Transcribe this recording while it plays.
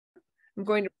I'm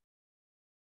going to.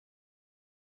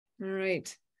 All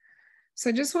right. So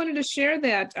I just wanted to share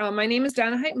that. My name is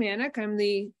Donna Heitmanek. I'm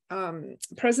the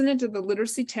president of the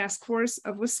Literacy Task Force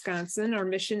of Wisconsin. Our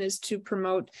mission is to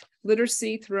promote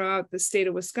literacy throughout the state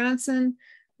of Wisconsin,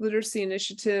 literacy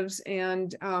initiatives,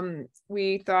 and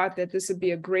we thought that this would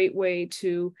be a great way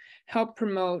to help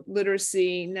promote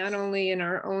literacy, not only in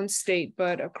our own state,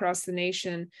 but across the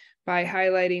nation by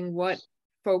highlighting what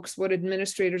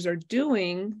administrators are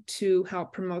doing to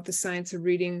help promote the science of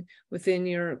reading within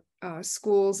your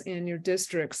schools and your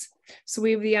districts. So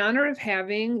we have the honor of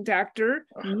having new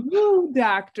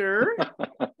doctor,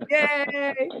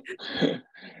 yay,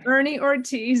 Ernie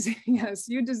Ortiz. Yes,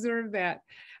 you deserve that.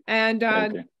 And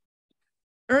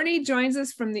Ernie joins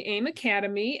us from the AIM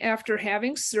Academy after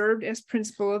having served as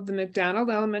principal of the McDonald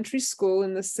Elementary School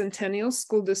in the Centennial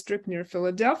School District near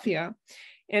Philadelphia,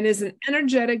 and is an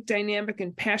energetic, dynamic,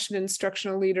 and passionate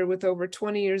instructional leader with over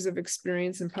 20 years of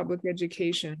experience in public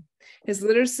education. His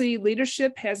literacy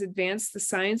leadership has advanced the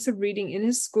science of reading in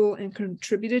his school and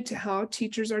contributed to how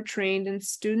teachers are trained and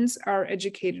students are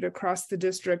educated across the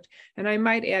district, and I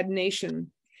might add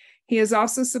nation. He has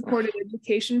also supported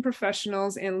education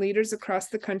professionals and leaders across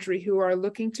the country who are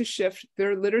looking to shift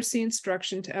their literacy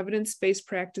instruction to evidence-based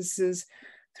practices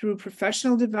through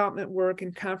professional development work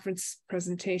and conference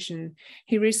presentation.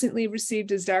 He recently received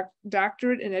his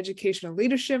doctorate in educational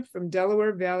leadership from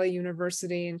Delaware Valley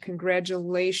University, and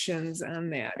congratulations on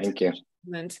that. Thank you.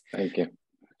 Thank you.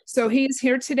 So he's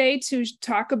here today to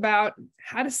talk about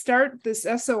how to start this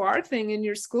SOR thing in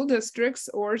your school districts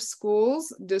or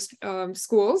schools,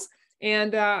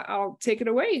 and I'll take it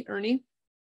away, Ernie.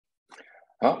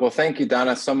 Oh, well, thank you,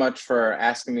 Donna, so much for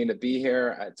asking me to be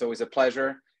here. It's always a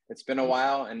pleasure. It's been a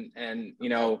while, and you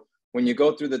know, when you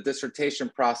go through the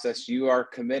dissertation process, you are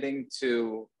committing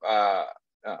to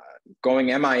going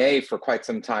MIA for quite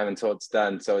some time until it's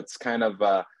done. So it's kind of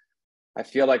I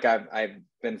feel like I've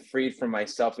been freed from my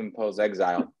self-imposed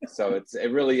exile. So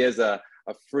it really is a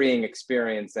freeing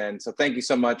experience, and so thank you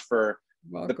so much for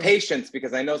the patience,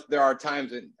 because I know there are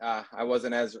times that I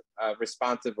wasn't as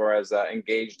responsive or as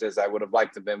engaged as I would have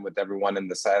liked to have been with everyone in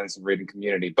the science of reading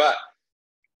community, but.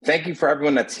 Thank you for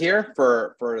everyone that's here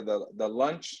for the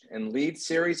lunch and lead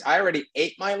series. I already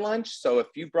ate my lunch, so if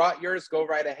you brought yours, go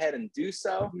right ahead and do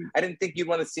so. I didn't think you'd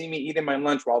want to see me eating my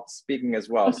lunch while speaking as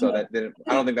well, so I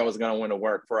don't think that was going to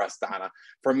work for us, Donna,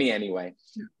 for me anyway.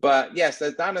 But yes,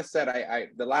 as Donna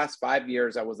said, the last 5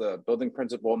 years I was a building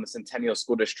principal in the Centennial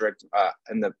School District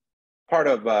in the part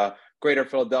of Greater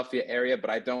Philadelphia area, but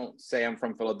I don't say I'm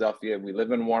from Philadelphia. We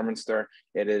live in Warminster.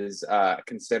 It is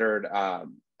considered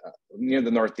near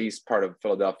the northeast part of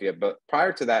Philadelphia. But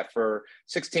prior to that, for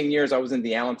 16 years, I was in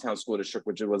the Allentown School District,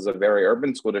 which was a very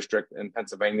urban school district in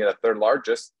Pennsylvania, the third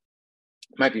largest,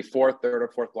 might be third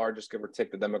or fourth largest, give or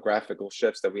take the demographical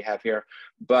shifts that we have here.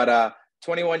 But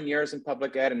 21 years in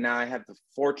public ed, and now I have the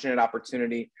fortunate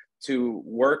opportunity to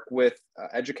work with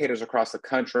educators across the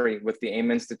country with the AIM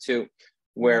Institute,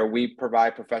 where we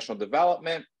provide professional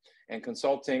development and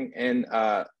consulting in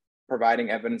providing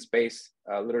evidence-based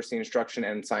literacy instruction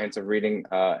and science of reading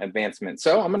advancement.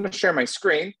 So I'm going to share my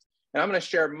screen, and I'm going to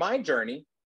share my journey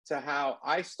to how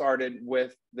I started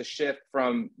with the shift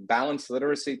from balanced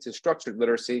literacy to structured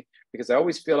literacy, because I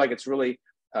always feel like it's really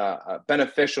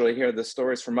beneficial to hear the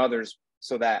stories from others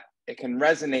so that it can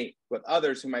resonate with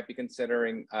others who might be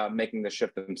considering making the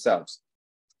shift themselves.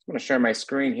 I'm going to share my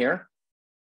screen here.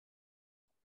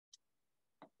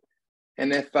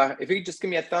 And if you could just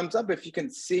give me a thumbs up if you can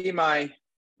see my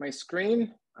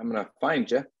screen, I'm gonna find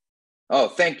you. Oh,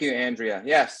 thank you, Andrea.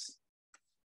 Yes,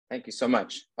 thank you so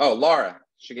much. Oh, Laura,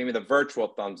 she gave me the virtual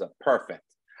thumbs up. Perfect.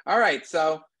 All right,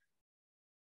 so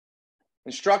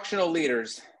instructional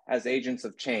leaders as agents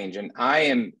of change, and I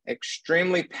am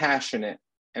extremely passionate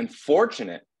and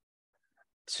fortunate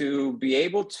to be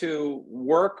able to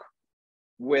work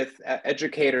with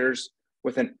educators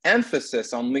with an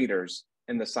emphasis on leaders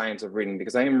in the science of reading,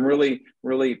 because I am really,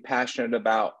 really passionate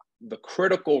about the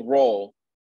critical role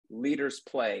leaders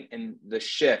play in the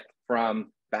shift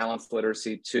from balanced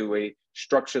literacy to a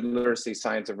structured literacy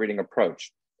science of reading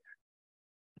approach.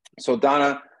 So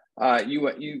Donna,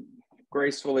 you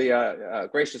graciously, I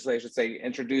should say,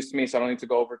 introduced me, so I don't need to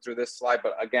go over through this slide,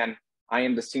 but again, I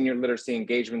am the Senior Literacy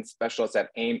Engagement Specialist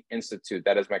at AIM Institute.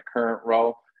 That is my current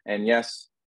role, and yes,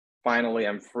 finally,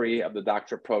 I'm free of the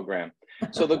doctorate program.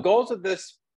 So the goals of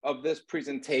this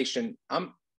presentation,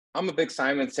 I'm a big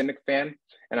Simon Sinek fan,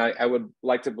 and I would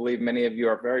like to believe many of you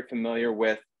are very familiar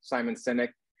with Simon Sinek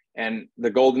and the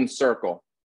golden circle.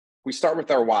 We start with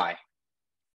our why,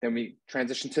 then we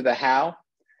transition to the how,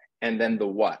 and then the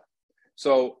what.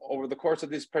 So over the course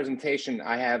of this presentation,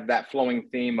 I have that flowing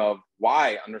theme of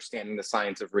why understanding the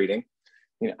science of reading.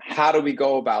 How do we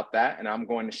go about that? And I'm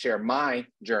going to share my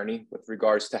journey with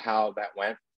regards to how that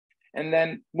went. And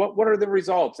then what are the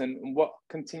results and what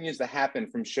continues to happen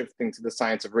from shifting to the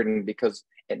science of reading, because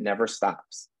it never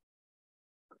stops.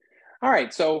 All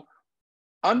right, so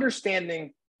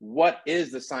understanding what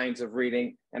is the science of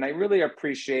reading, and I really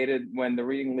appreciated when the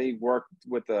Reading League worked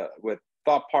with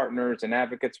thought partners and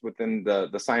advocates within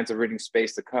the science of reading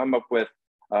space to come up with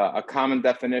a common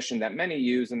definition that many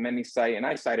use and many cite, and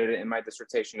I cited it in my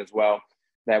dissertation as well,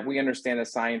 that we understand the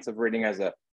science of reading as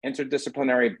an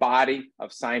interdisciplinary body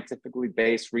of scientifically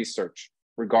based research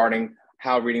regarding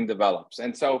how reading develops.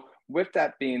 And so with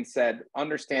that being said,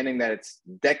 understanding that it's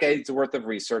decades worth of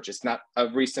research, it's not a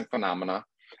recent phenomena.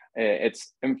 It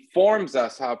informs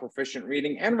us how proficient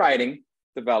reading and writing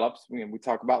develops. We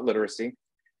talk about literacy.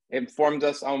 It informs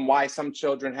us on why some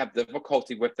children have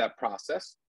difficulty with that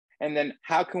process. And then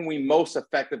how can we most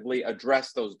effectively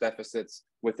address those deficits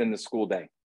within the school day?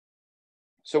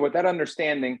 So with that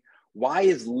understanding, why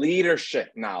is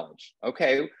leadership knowledge?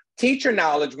 Okay, teacher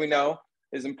knowledge we know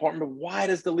is important, but why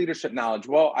does the leadership knowledge?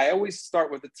 Well, I always start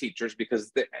with the teachers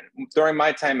because during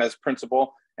my time as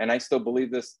principal, and I still believe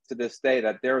this to this day,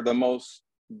 that they're the most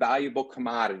valuable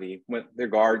commodity with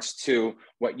regards to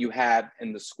what you have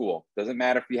in the school. Doesn't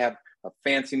matter if you have a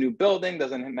fancy new building,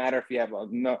 doesn't matter if you have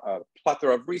a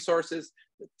plethora of resources,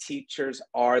 the teachers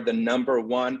are the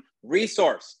 #1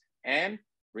 resource. And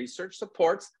research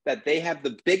supports that they have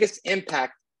the biggest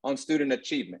impact on student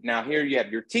achievement. Now here you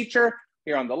have your teacher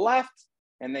here on the left,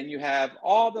 and then you have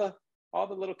all the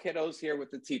little kiddos here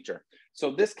with the teacher.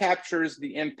 So this captures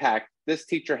the impact this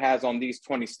teacher has on these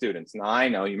 20 students. Now I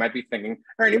know you might be thinking,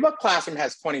 Ernie, what classroom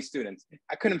has 20 students?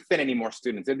 I couldn't fit any more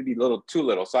students. It'd be too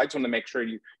little. So I just want to make sure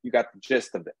you got the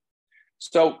gist of it.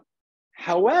 So,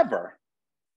 however,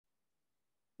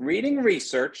 reading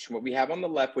research, what we have on the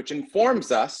left, which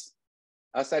informs us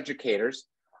educators,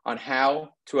 on how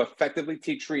to effectively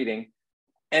teach reading,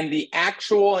 and the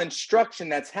actual instruction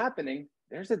that's happening,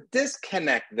 there's a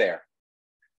disconnect there.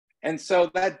 And so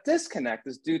that disconnect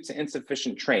is due to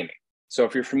insufficient training. So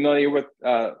if you're familiar with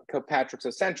Kilpatrick's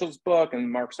Essentials book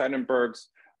and Mark Seidenberg's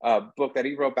book that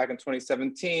he wrote back in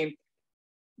 2017,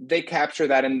 they capture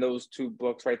that in those two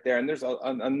books right there. And there's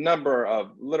a number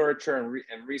of literature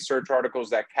and research articles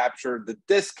that capture the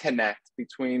disconnect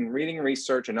between reading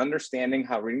research and understanding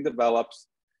how reading develops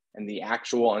and the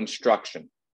actual instruction.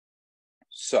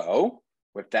 So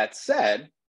with that said,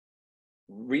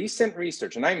 recent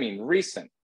research, and I mean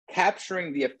recent,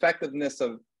 capturing the effectiveness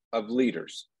of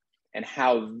leaders and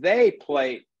how they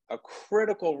play a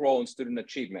critical role in student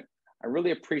achievement. I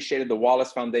really appreciated the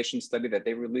Wallace Foundation study that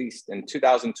they released in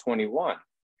 2021,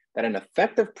 that an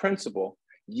effective principal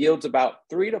yields about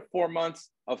 3 to 4 months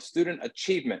of student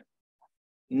achievement,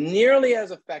 nearly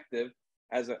as effective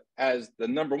as the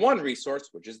 #1 resource,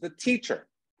 which is the teacher.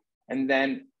 And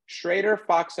then Schrader,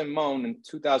 Fox, and Moan in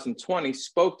 2020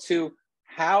 spoke to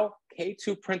how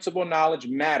K-2 principal knowledge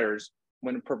matters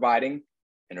when providing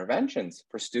interventions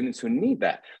for students who need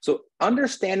that. So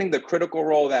understanding the critical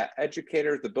role that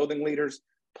educators, the building leaders,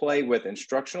 play with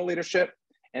instructional leadership,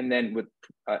 and then with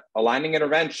aligning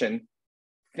intervention,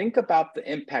 think about the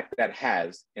impact that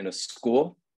has in a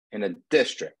school, in a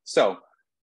district. So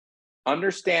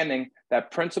understanding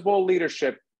that principal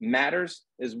leadership matters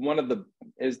is one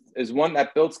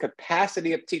that builds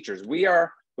capacity of teachers. We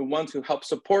are the ones who help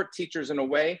support teachers in a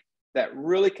way that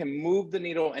really can move the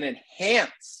needle and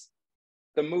enhance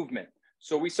the movement.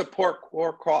 So we support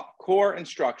core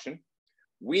instruction.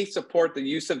 We support the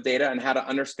use of data and how to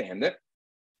understand it.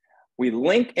 We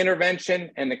link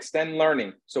intervention and extend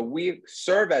learning. So we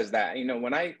serve as that.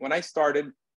 When I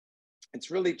started,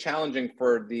 it's really challenging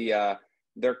for the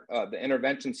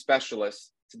intervention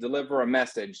specialists to deliver a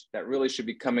message that really should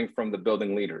be coming from the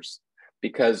building leaders,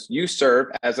 because you serve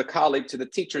as a colleague to the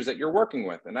teachers that you're working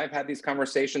with. And I've had these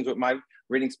conversations with my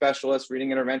reading specialists, reading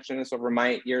interventionists over my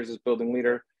 8 years as building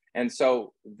leader. And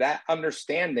so that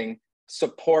understanding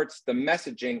supports the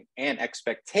messaging and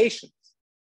expectations.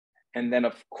 And then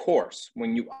of course,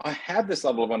 when you have this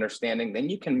level of understanding, then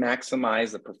you can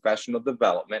maximize the professional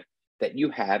development that you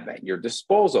have at your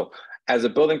disposal. As a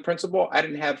building principal, I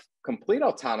didn't have complete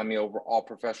autonomy over all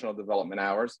professional development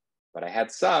hours, but I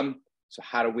had some. So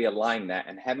how do we align that?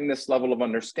 And having this level of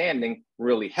understanding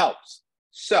really helps.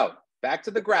 So back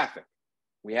to the graphic.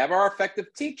 We have our effective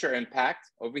teacher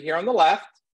impact over here on the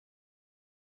left,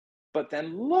 but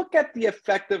then look at the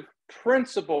effective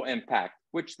principal impact,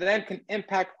 which then can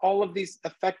impact all of these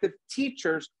effective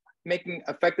teachers, making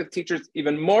effective teachers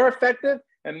even more effective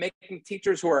and making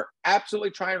teachers who are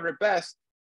absolutely trying their best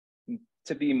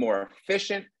to be more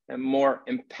efficient and more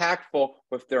impactful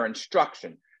with their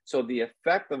instruction. So the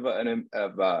effect of an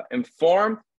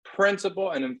informed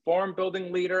principal, an informed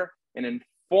building leader, an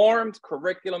informed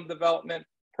curriculum development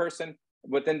person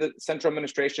within the central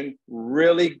administration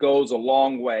really goes a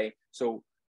long way. So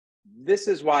this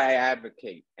is why I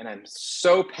advocate, and I'm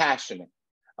so passionate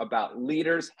about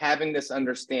leaders having this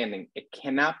understanding. It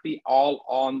cannot be all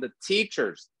on the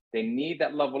teachers. They need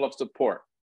that level of support.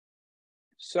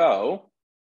 So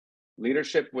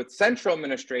leadership with central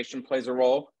administration plays a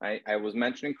role. I was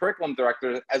mentioning curriculum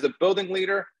director. As a building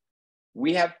leader,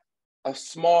 we have a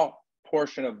small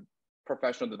portion of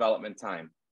professional development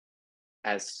time.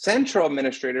 As central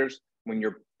administrators, when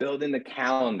you're building the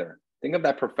calendar, think of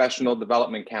that professional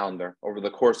development calendar over the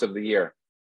course of the year.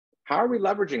 How are we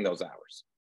leveraging those hours?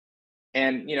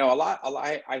 And you know,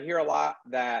 I hear a lot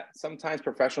that sometimes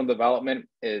professional development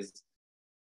is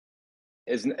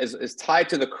tied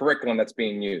to the curriculum that's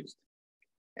being used.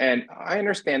 And I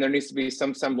understand there needs to be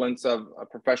some semblance of a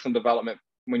professional development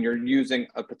when you're using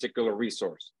a particular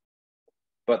resource.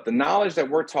 But the knowledge that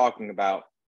we're talking about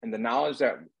and the knowledge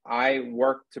that I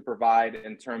work to provide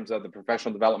in terms of the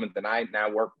professional development that I now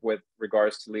work with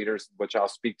regards to leaders, which I'll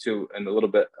speak to in a little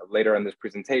bit later in this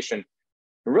presentation,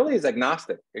 it really is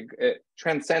agnostic. It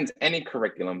transcends any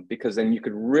curriculum, because then you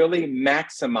could really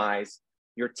maximize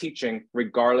your teaching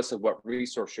regardless of what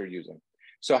resource you're using.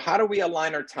 So how do we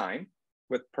align our time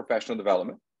with professional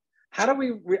development? How do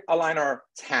we align our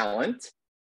talent,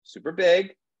 super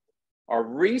big, our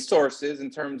resources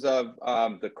in terms of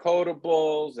the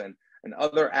codables and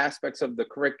other aspects of the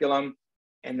curriculum?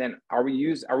 And then are we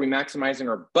maximizing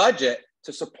our budget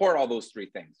to support all those three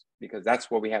things? Because that's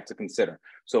what we have to consider.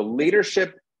 So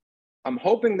leadership, I'm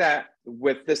hoping that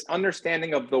with this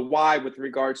understanding of the why with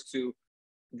regards to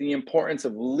the importance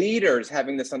of leaders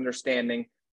having this understanding,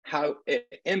 how it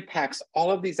impacts all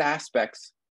of these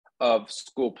aspects of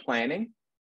school planning,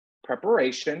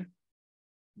 preparation,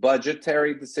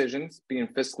 budgetary decisions, being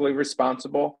fiscally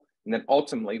responsible, and then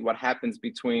ultimately what happens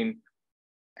between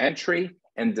entry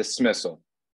and dismissal,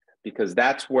 because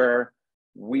that's where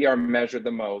we are measured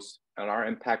the most on our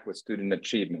impact with student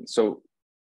achievement. So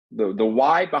the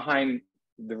why behind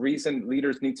the reason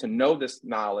leaders need to know this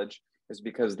knowledge is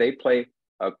because they play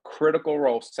a critical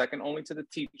role, second only to the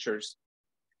teachers,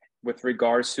 with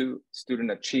regards to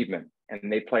student achievement.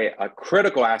 And they play a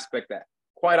critical aspect that,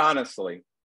 quite honestly,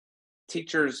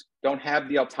 teachers don't have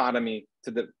the autonomy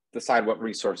to decide what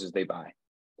resources they buy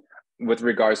with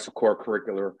regards to core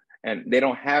curricular. And they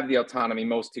don't have the autonomy,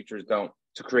 most teachers don't,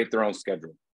 to create their own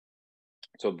schedule.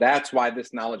 So that's why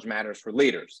this knowledge matters for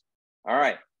leaders. All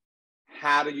right,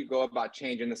 how do you go about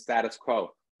changing the status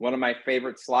quo? One of my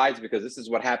favorite slides, because this is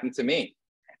what happened to me.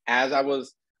 As I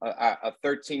was a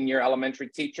 13-year elementary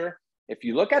teacher, if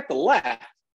you look at the left,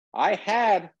 I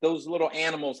had those little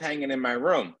animals hanging in my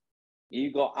room.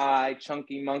 Eagle eye,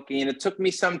 chunky monkey, and it took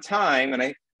me some time,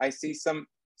 and I see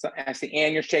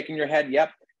Ann, you're shaking your head,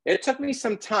 yep. It took me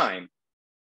some time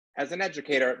as an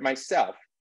educator myself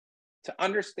to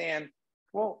understand,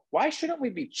 well, why shouldn't we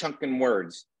be chunking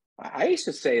words? I used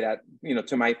to say that, you know,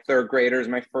 to my third graders,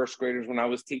 my first graders when I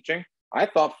was teaching. I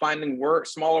thought finding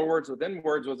smaller words within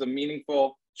words was a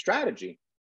meaningful strategy,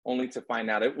 only to find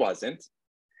out it wasn't.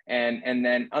 And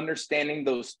then understanding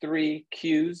those three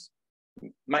cues,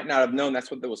 might not have known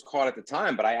that's what that was called at the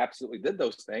time, but I absolutely did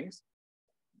those things.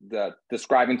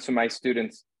 Describing to my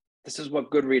students, this is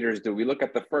what good readers do. We look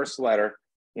at the first letter,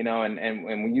 you know,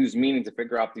 and we use meaning to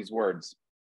figure out these words.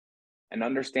 And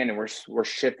understanding we're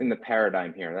shifting the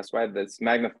paradigm here. That's why this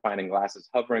magnifying glass is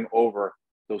hovering over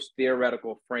those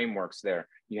theoretical frameworks there.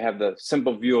 You have the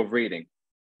simple view of reading.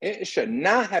 It should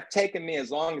not have taken me as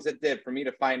long as it did for me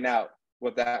to find out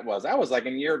what that was. I was like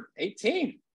in year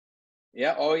 18.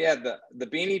 Yeah, oh yeah, the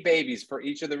Beanie Babies for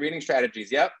each of the reading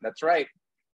strategies. Yep, that's right.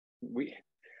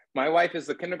 My wife is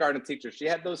the kindergarten teacher. She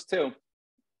had those too.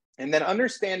 And then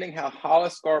understanding how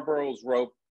Hollis Scarborough's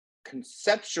rope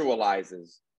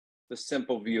conceptualizes the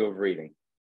simple view of reading.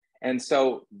 And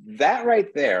so that right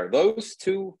there, those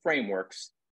two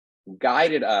frameworks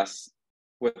guided us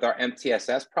with our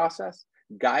MTSS process,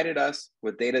 guided us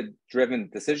with data-driven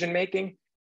decision-making,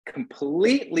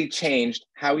 completely changed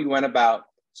how we went about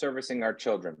servicing our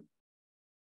children.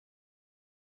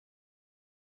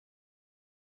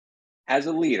 As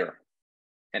a leader,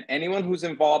 and anyone who's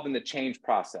involved in the change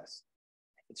process,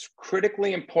 it's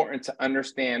critically important to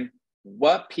understand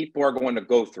what people are going to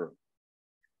go through.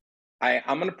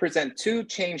 I'm going to present two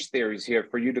change theories here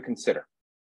for you to consider.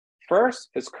 First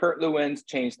is Kurt Lewin's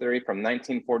change theory from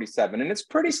 1947, and it's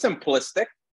pretty simplistic,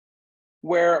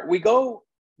 where we go,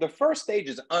 the first stage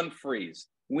is unfreeze.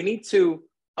 We need to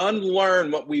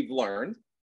unlearn what we've learned.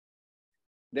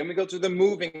 Then we go through the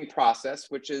moving process,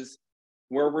 which is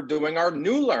where we're doing our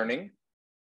new learning.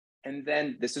 And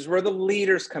then this is where the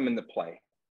leaders come into play.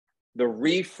 The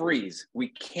refreeze. We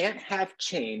can't have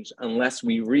change unless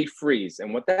we refreeze.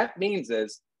 And what that means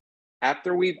is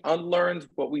after we've unlearned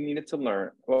what we needed to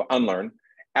learn or unlearn,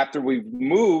 after we've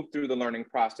moved through the learning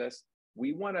process,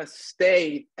 we want to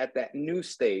stay at that new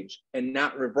stage and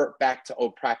not revert back to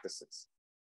old practices.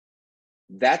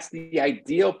 That's the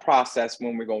ideal process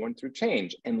when we're going through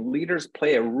change. And leaders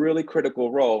play a really critical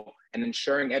role in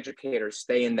ensuring educators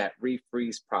stay in that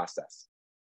refreeze process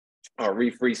or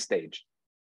refreeze stage.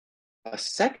 A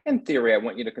second theory I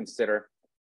want you to consider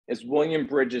is William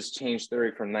Bridges' change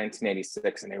theory from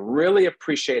 1986. And I really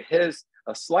appreciate his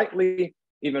slightly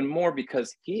even more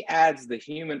because he adds the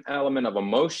human element of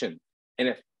emotion. And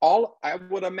if I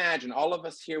would imagine all of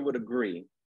us here would agree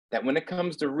that when it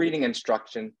comes to reading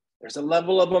instruction, there's a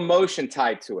level of emotion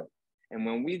tied to it. And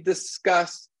when we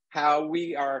discuss how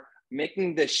we are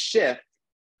making this shift,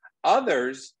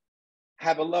 others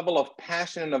have a level of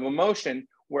passion and of emotion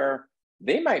where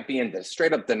they might be in this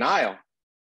straight up denial.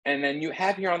 And then you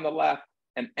have here on the left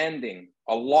an ending,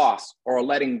 a loss, or a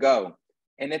letting go.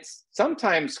 And it's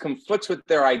sometimes conflicts with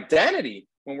their identity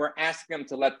when we're asking them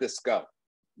to let this go.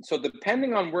 So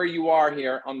depending on where you are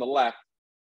here on the left,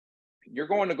 you're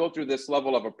going to go through this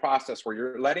level of a process where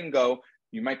you're letting go.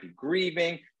 You might be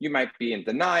grieving, you might be in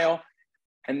denial,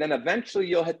 and then eventually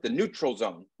you'll hit the neutral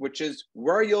zone, which is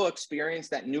where you'll experience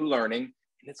that new learning.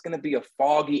 And it's going to be a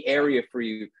foggy area for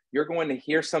you. You're going to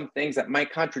hear some things that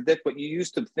might contradict what you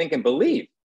used to think and believe.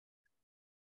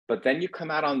 But then you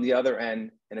come out on the other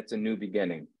end and it's a new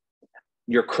beginning.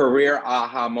 Your career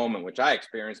aha moment, which I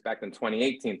experienced back in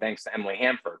 2018, thanks to Emily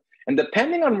Hanford. And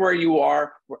depending on where you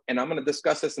are, and I'm going to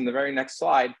discuss this in the very next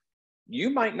slide, you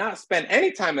might not spend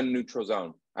any time in a neutral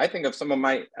zone. I think of some of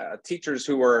my teachers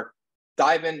who were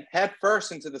diving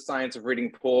headfirst into the science of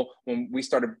reading pool when we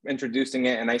started introducing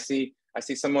it. And I see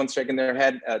someone shaking their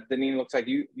head. Deneen, looks like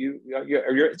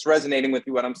it's resonating with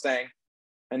you what I'm saying.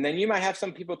 And then you might have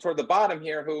some people toward the bottom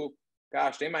here who,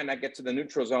 gosh, they might not get to the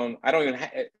neutral zone. I don't even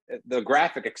the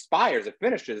graphic expires, it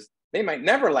finishes. They might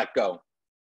never let go.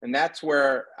 And that's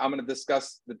where I'm going to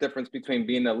discuss the difference between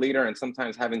being a leader and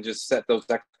sometimes having just set those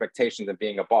expectations and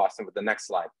being a boss. And with the next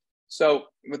slide. So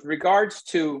with regards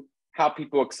to how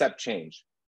people accept change,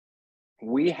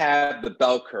 we have the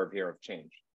bell curve here of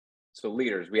change. So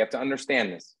leaders, we have to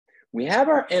understand this. We have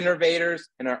our innovators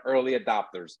and our early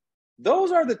adopters.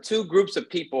 Those are the two groups of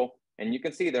people. And you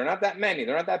can see they're not that many.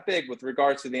 They're not that big with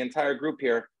regards to the entire group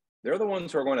here. They're the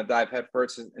ones who are going to dive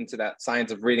headfirst into that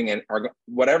science of reading, and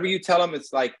whatever you tell them,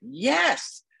 it's like,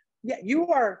 yes, yeah, you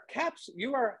are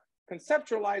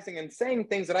conceptualizing and saying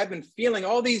things that I've been feeling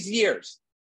all these years.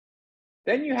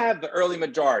 Then you have the early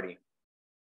majority.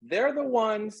 They're the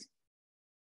ones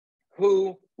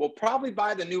who will probably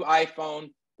buy the new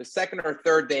iPhone the second or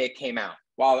third day it came out,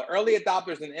 while the early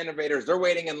adopters and innovators, they're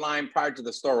waiting in line prior to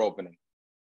the store opening.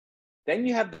 Then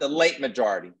you have the late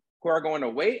majority, who are going to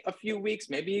wait a few weeks,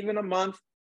 maybe even a month,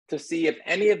 to see if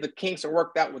any of the kinks are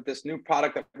worked out with this new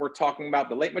product that we're talking about.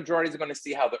 The late majority is going to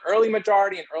see how the early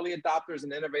majority and early adopters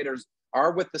and innovators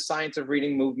are with the science of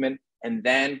reading movement and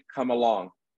then come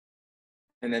along.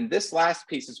 And then this last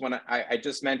piece is when I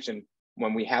just mentioned,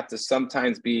 when we have to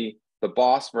sometimes be the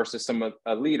boss versus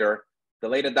a leader, the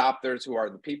late adopters, who are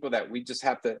the people that we just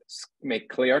have to make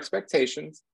clear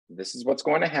expectations. This is what's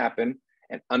going to happen,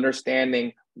 and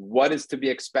understanding what is to be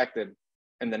expected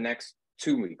in the next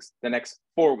 2 weeks, the next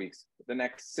 4 weeks, the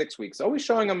next 6 weeks. Always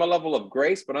showing them a level of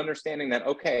grace, but understanding that,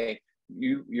 okay,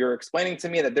 you're explaining to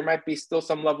me that there might be still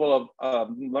some level of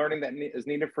learning that is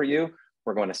needed for you.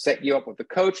 We're going to set you up with a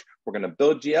coach. We're going to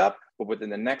build you up, but within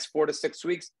the next 4 to 6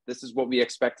 weeks, this is what we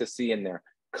expect to see in there.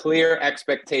 Clear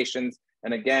expectations.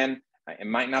 And again, it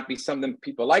might not be something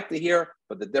people like to hear,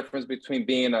 but the difference between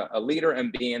being a leader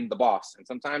and being the boss. And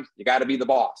sometimes you got to be the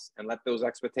boss and let those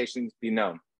expectations be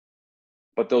known.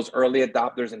 But those early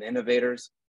adopters and innovators,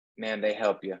 man, they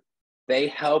help you. They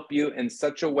help you in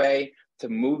such a way to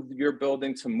move your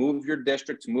building, to move your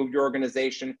district, to move your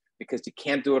organization, because you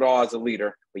can't do it all as a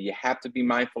leader, but you have to be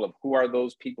mindful of who are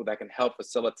those people that can help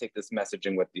facilitate this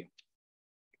messaging with you.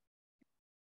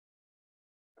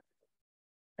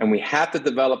 And we have to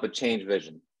develop a change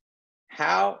vision.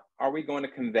 How are we going to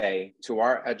convey to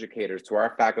our educators, to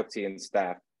our faculty and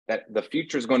staff, that the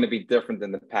future is going to be different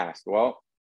than the past? Well,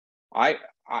 I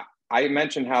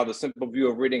mentioned how the simple view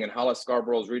of reading and Hollis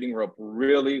Scarborough's reading rope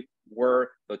really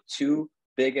were the two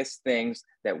biggest things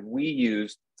that we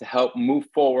use to help move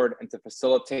forward and to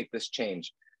facilitate this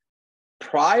change.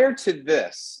 Prior to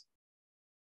this,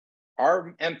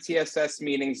 our MTSS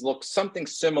meetings look something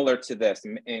similar to this,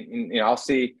 and you know, I'll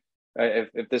see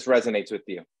if this resonates with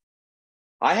you.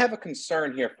 I have a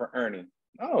concern here for Ernie.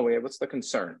 Oh, wait, what's the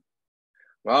concern?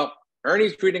 Well,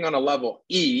 Ernie's reading on a level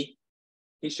E.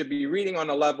 He should be reading on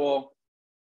a level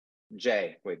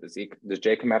J. Wait, does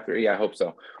J come after E? I hope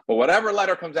so. Well, whatever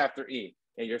letter comes after E,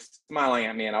 and you're smiling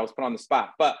at me and I was put on the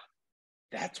spot, but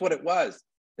that's what it was.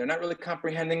 They're not really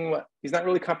comprehending he's not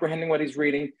really comprehending what he's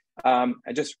reading. I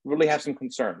just really have some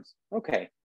concerns. Okay.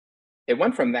 It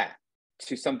went from that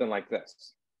to something like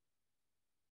this.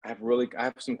 I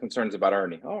have some concerns about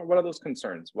Ernie. Oh, what are those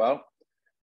concerns? Well,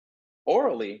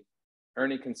 orally,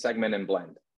 Ernie can segment and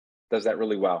blend, does that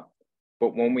really well.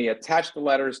 But when we attach the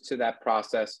letters to that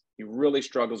process, he really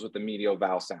struggles with the medial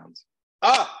vowel sounds.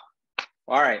 All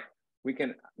right. We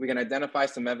can identify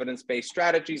some evidence-based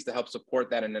strategies to help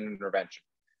support that in an intervention.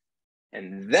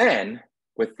 And then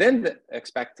within the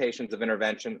expectations of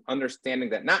intervention, understanding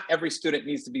that not every student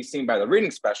needs to be seen by the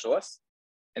reading specialist,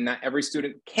 and not every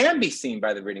student can be seen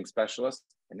by the reading specialist.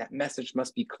 And that message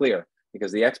must be clear,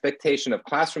 because the expectation of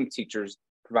classroom teachers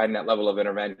providing that level of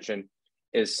intervention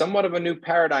is somewhat of a new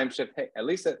paradigm shift. Hey, at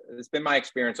least it's been my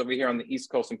experience over here on the East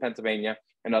Coast in Pennsylvania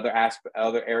and other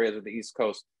areas of the East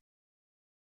Coast.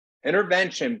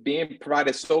 Intervention being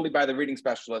provided solely by the reading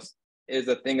specialist is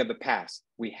a thing of the past.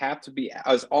 We have to be,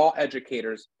 as all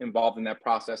educators, involved in that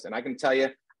process. And I can tell you,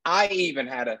 I even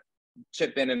had to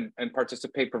chip in and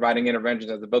participate providing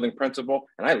interventions as a building principal.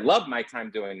 And I loved my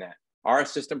time doing that. Our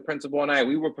assistant principal and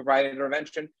we were providing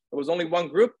intervention. It was only one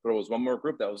group, but it was one more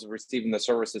group that was receiving the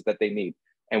services that they need.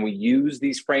 And we use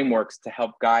these frameworks to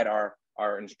help guide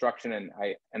our instruction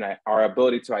and our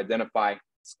ability to identify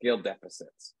skill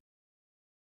deficits.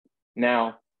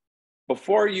 Now,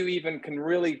 before you even can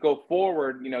really go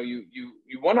forward,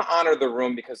 you want to honor the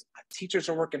room, because teachers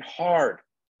are working hard.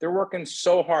 They're working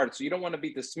so hard. So you don't want to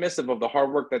be dismissive of the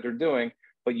hard work that they're doing,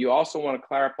 but you also want to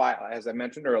clarify, as I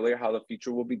mentioned earlier, how the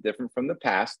future will be different from the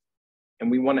past.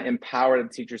 And we want to empower the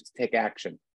teachers to take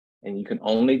action. And you can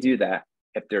only do that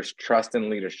if there's trust and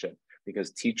leadership,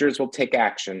 because teachers will take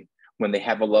action when they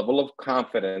have a level of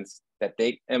confidence that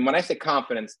and when I say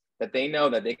confidence, that they know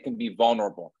that they can be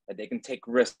vulnerable, that they can take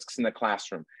risks in the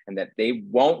classroom, and that they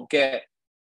won't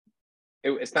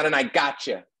it's not an I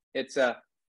gotcha. It's a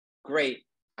great,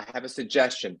 I have a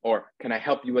suggestion, or can I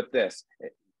help you with this?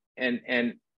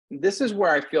 And this is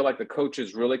where I feel like the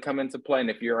coaches really come into play. And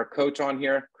if you're a coach on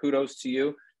here, kudos to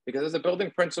you, because as a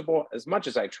building principal, as much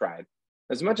as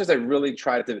I really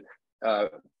tried to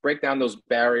break down those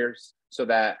barriers so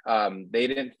that they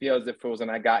didn't feel as if it was an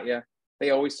I got you, they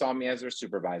always saw me as their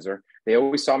supervisor. They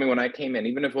always saw me when I came in,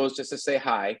 even if it was just to say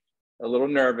hi, a little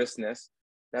nervousness.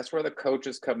 That's where the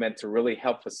coaches come in to really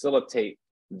help facilitate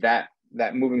that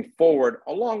moving forward,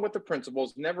 along with the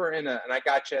principals, never in and I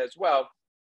gotcha as well,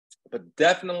 but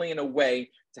definitely in a way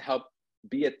to help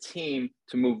be a team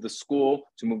to move the school,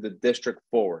 to move the district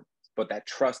forward. But that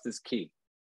trust is key.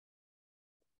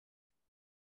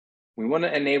 We want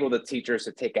to enable the teachers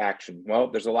to take action.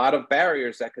 Well, there's a lot of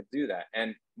barriers that could do that.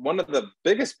 And one of the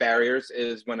biggest barriers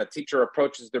is when a teacher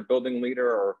approaches their building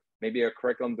leader, or maybe a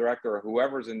curriculum director, or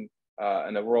whoever's in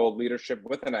a role of leadership,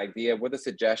 with an idea, with a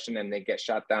suggestion, and they get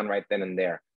shot down right then and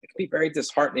there. It can be very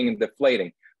disheartening and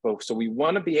deflating. So we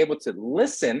want to be able to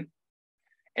listen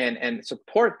and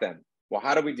support them. Well,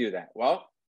 how do we do that? Well,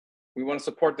 we want to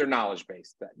support their knowledge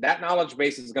base. That knowledge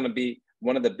base is going to be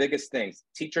one of the biggest things.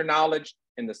 Teacher knowledge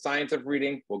in the science of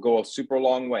reading will go a super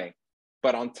long way.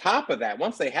 But on top of that,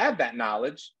 once they have that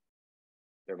knowledge,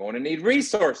 they're going to need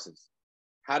resources.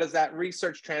 How does that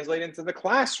research translate into the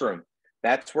classroom?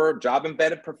 That's where job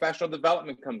embedded professional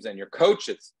development comes in. Your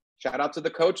coaches, shout out to the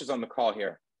coaches on the call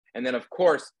here. And then of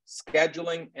course,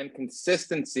 scheduling and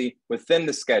consistency within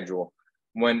the schedule.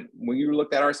 When we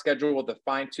looked at our schedule with a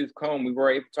fine tooth comb, we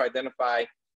were able to identify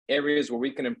areas where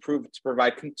we can improve to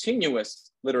provide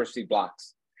continuous literacy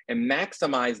blocks and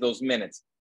maximize those minutes,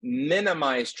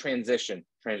 minimize transition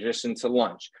to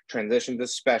lunch, transition to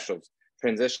specials,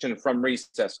 transition from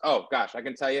recess. Oh gosh, I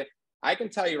can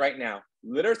tell you right now,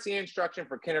 literacy instruction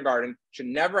for kindergarten should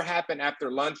never happen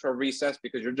after lunch or recess,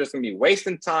 because you're just going to be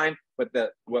wasting time with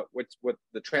the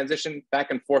transition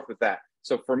back and forth with that.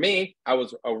 So for me, I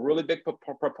was a really big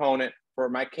proponent for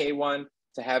my K1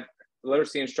 to have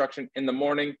literacy instruction in the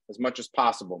morning as much as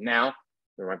possible. Now,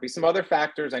 there might be some other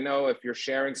factors. I know if you're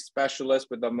sharing specialists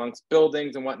amongst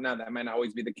buildings and whatnot, that might not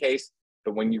always be the case.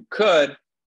 But when you can,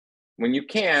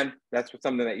 that's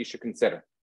something that you should consider.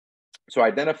 So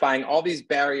identifying all these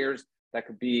barriers that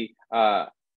could be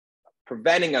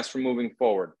preventing us from moving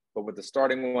forward, but with the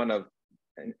starting one of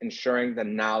ensuring the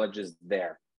knowledge is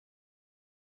there.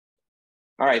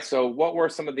 All right, so what were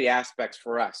some of the aspects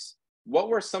for us? What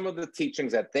were some of the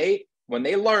teachings that when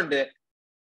they learned it,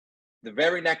 the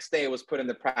very next day it was put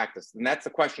into practice? And that's the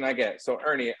question I get. So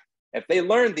Ernie, if they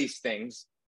learned these things,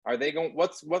 are they going,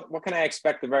 what can I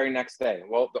expect the very next day?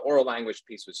 Well, the oral language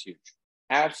piece was huge,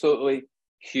 absolutely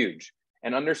huge.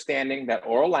 And understanding that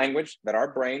oral language, that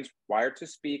our brains wired to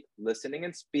speak, listening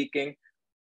and speaking,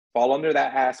 fall under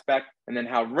that aspect. And then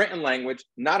how written language,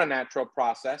 not a natural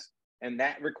process, and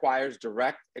that requires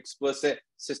direct, explicit,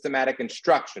 systematic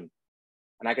instruction.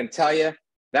 And I can tell you,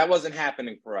 that wasn't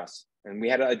happening for us, and we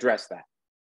had to address that.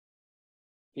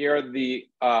 Here are the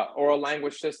oral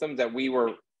language systems that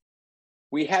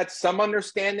we had some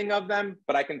understanding of them,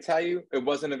 but I can tell you, it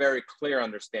wasn't a very clear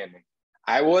understanding.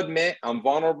 I will admit, I'm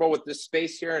vulnerable with this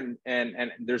space here,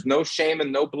 and there's no shame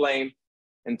and no blame.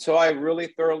 Until I really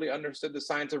thoroughly understood the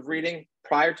science of reading,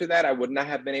 prior to that, I would not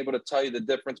have been able to tell you the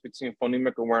difference between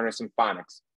phonemic awareness and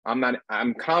phonics.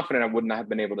 I'm confident I would not have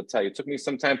been able to tell you. It took me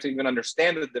some time to even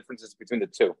understand the differences between the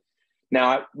two.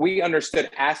 Now, we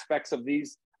understood aspects of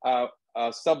these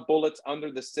sub-bullets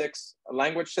under the 6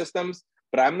 language systems,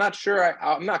 but I'm not sure,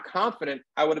 I'm not confident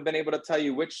I would have been able to tell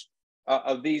you which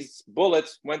of these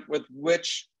bullets went with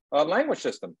which language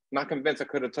system. Not convinced I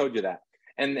could have told you that.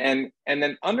 And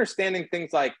then understanding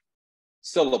things like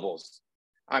syllables.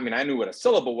 I mean, I knew what a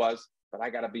syllable was, but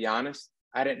I got to be honest,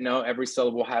 I didn't know every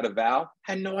syllable had a vowel.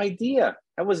 I had no idea.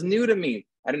 That was new to me.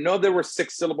 I didn't know there were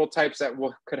 6 syllable types that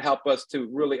could help us to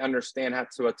really understand how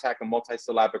to attack a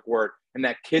multisyllabic word, and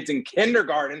that kids in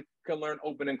kindergarten can learn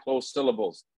open and closed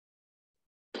syllables.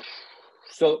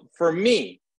 So for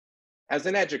me, as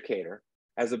an educator,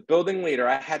 as a building leader,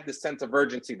 I had this sense of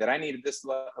urgency that I needed this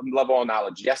level of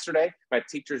knowledge yesterday. My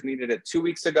teachers needed it 2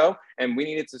 weeks ago, and we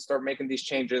needed to start making these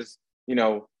changes,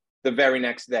 the very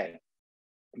next day.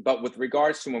 But with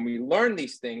regards to when we learned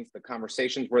these things, the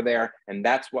conversations were there, and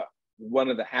that's one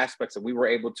of the aspects that we were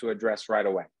able to address right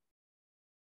away.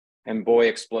 And boy,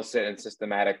 explicit and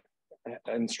systematic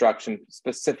instruction,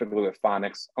 specifically with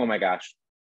phonics. Oh my gosh.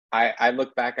 I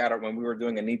look back at it when we were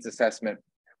doing a needs assessment.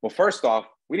 Well, first off,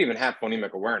 we didn't even have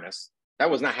phonemic awareness. That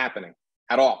was not happening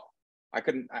at all. I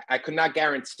could not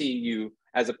guarantee you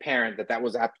as a parent that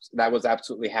was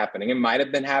absolutely happening. It might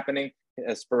have been happening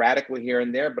sporadically here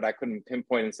and there, but I couldn't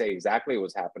pinpoint and say exactly what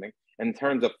was happening. In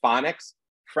terms of phonics,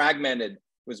 fragmented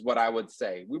was what I would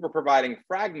say. We were providing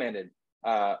fragmented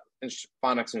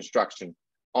phonics instruction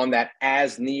on that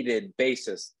as needed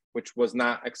basis, which was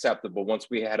not acceptable once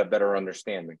we had a better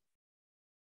understanding.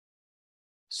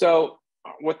 So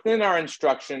within our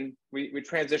instruction, we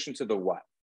transitioned to the what.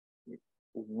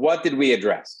 What did we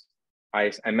address?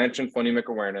 I mentioned phonemic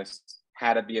awareness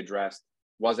had to be addressed,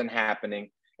 wasn't happening.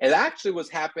 It actually was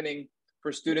happening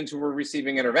for students who were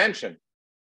receiving intervention.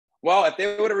 Well, if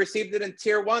they would have received it in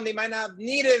tier 1, they might not have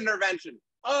needed intervention.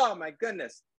 Oh my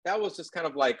goodness. That was just kind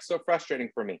of like so frustrating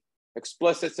for me.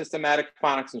 Explicit systematic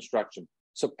phonics instruction,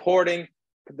 supporting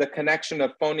the connection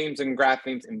of phonemes and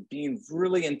graphemes and being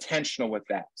really intentional with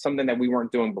that, something that we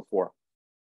weren't doing before.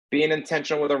 Being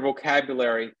intentional with our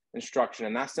vocabulary instruction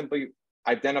and not simply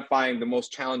identifying the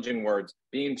most challenging words,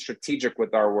 being strategic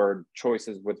with our word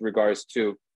choices with regards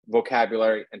to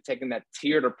vocabulary and taking that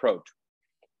tiered approach.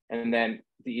 And then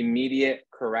the immediate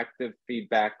corrective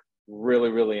feedback, really,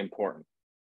 really important.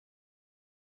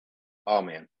 Oh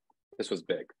man, this was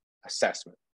big.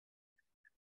 Assessment.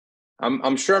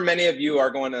 I'm sure many of you are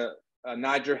going to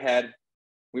nod your head.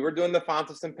 We were doing the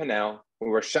Fontes and Pinnell. We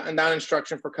were shutting down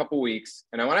instruction for a couple of weeks.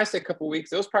 And when I say a couple of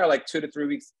weeks, it was probably like 2 to 3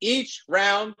 weeks each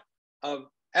round of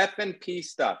F&P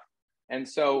stuff. And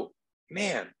so,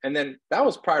 man, and then that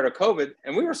was prior to COVID,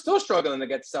 and we were still struggling to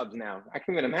get subs now. I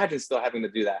can't even imagine still having to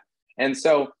do that. And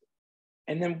so,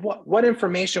 and then what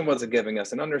information was it giving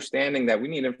us? And understanding that we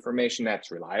need information that's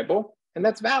reliable and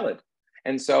that's valid.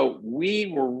 And so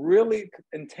we were really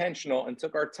intentional and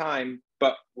took our time,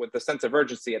 but with a sense of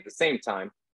urgency at the same time,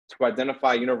 to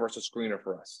identify a universal screener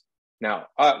for us. Now,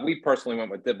 we personally went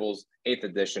with Dibble's 8th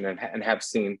edition and have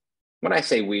seen, when I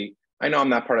say we, I know I'm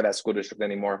not part of that school district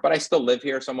anymore, but I still live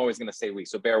here, so I'm always going to say we,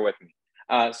 so bear with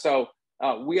me. So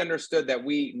we understood that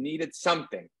we needed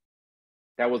something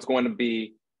that was going to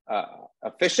be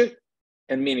efficient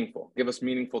and meaningful, give us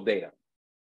meaningful data.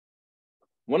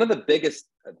 One of the biggest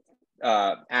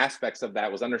aspects of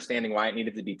that was understanding why it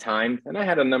needed to be timed. And I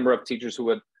had a number of teachers who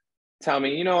would tell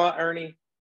me, you know what, Ernie,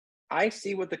 I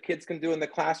see what the kids can do in the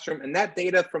classroom, and that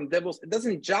data from Dibble's, it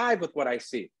doesn't jive with what I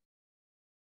see.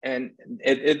 And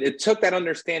it took that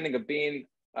understanding of being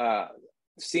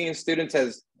seeing students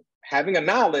as having a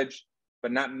knowledge,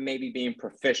 but not maybe being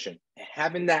proficient.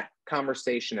 Having that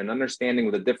conversation and understanding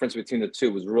the difference between the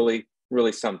two was really,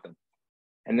 really something.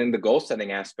 And then the goal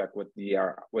setting aspect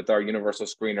with our universal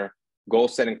screener, goal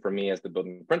setting for me as the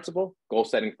building principal, goal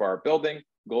setting for our building,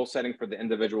 goal setting for the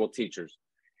individual teachers.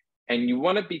 And you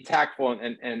want to be tactful,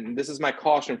 and this is my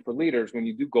caution for leaders when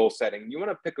you do goal setting. You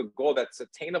want to pick a goal that's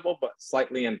attainable but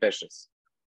slightly ambitious.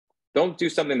 Don't do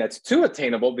something that's too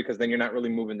attainable, because then you're not really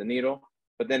moving the needle.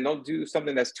 But then don't do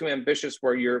something that's too ambitious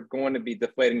where you're going to be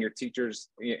deflating your teachers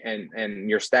and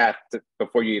your staff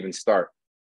before you even start.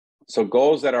 So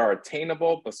goals that are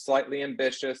attainable but slightly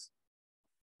ambitious.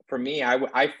 For me,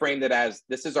 I framed it as,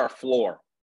 this is our floor.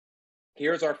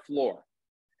 Here's our floor.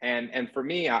 And for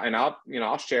me,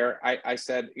 I'll share, I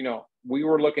said, we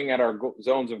were looking at our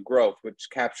zones of growth, which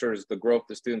captures the growth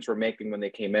the students were making when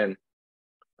they came in.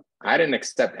 I didn't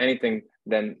accept anything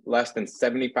than less than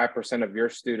 75% of your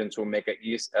students will make at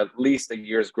least a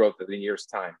year's growth in a year's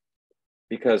time.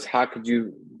 Because how could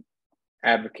you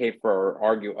advocate for or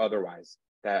argue otherwise?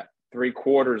 That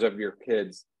 3/4 of your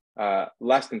kids,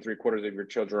 less than 3/4 of your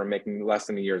children are making less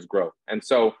than a year's growth. And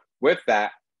so with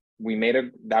that,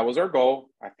 that was our goal.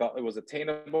 I felt it was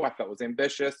attainable. I felt it was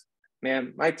ambitious.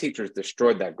 Man, my teachers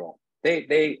destroyed that goal.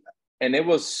 And it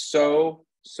was so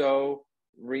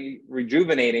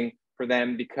rejuvenating for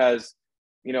them, because,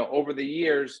 over the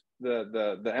years,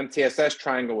 the MTSS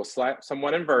triangle was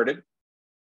somewhat inverted,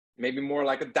 maybe more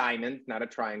like a diamond, not a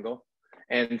triangle.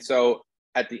 And so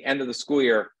at the end of the school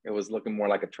year, it was looking more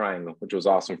like a triangle, which was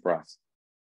awesome for us.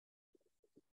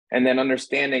 And then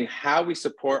understanding how we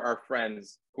support our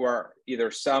friends who are either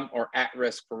some or at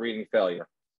risk for reading failure,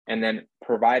 and then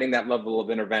providing that level of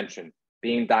intervention,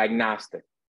 being diagnostic,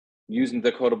 using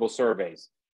decodable surveys,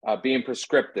 being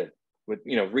prescriptive, with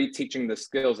reteaching the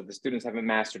skills that the students haven't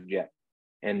mastered yet.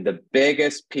 And the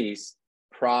biggest piece,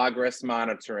 progress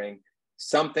monitoring,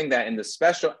 something that in the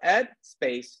special ed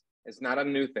space is not a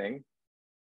new thing,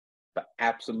 but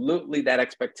absolutely that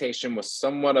expectation was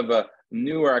somewhat of a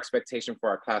newer expectation for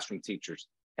our classroom teachers.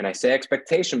 And I say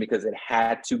expectation because it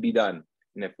had to be done.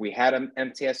 And if we had an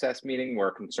MTSS meeting where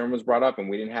a concern was brought up and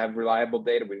we didn't have reliable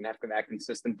data, we didn't have that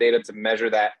consistent data to measure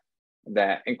that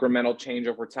incremental change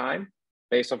over time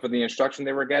based off of the instruction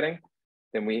they were getting,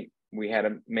 then we had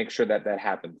to make sure that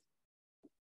happened.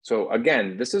 So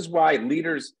again, this is why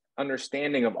leaders'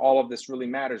 understanding of all of this really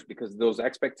matters, because those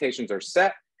expectations are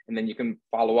set, and then you can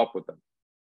follow up with them.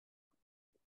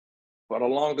 But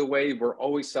along the way, we're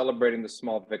always celebrating the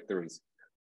small victories.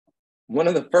 One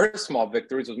of the first small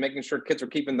victories was making sure kids were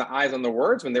keeping the eyes on the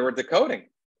words when they were decoding.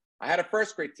 I had a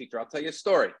first grade teacher, I'll tell you a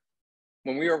story.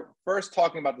 When we were first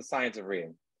talking about the science of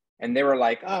reading, and they were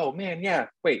like, oh man, yeah,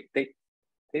 wait,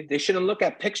 they shouldn't look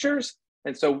at pictures?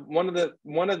 And so one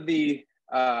of the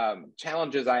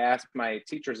challenges I asked my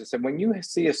teachers, I said, when you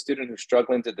see a student who's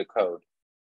struggling to decode,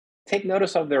 take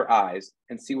notice of their eyes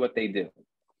and see what they do.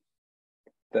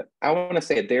 I want to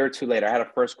say a day or two later, I had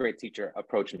a first grade teacher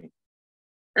approach me.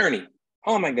 Ernie,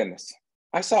 oh my goodness,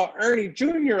 I saw Ernie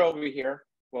Jr. over here.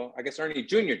 Well, I guess Ernie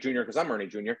Jr. because I'm Ernie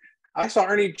Jr. I saw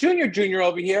Ernie Jr.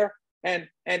 over here. And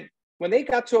when they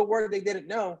got to a word they didn't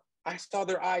know, I saw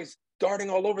their eyes darting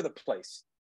all over the place,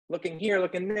 looking here,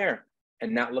 looking there,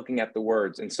 and not looking at the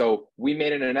words. And so we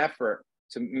made it an effort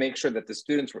to make sure that the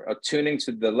students were attuning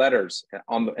to the letters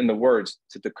in the words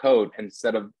to decode,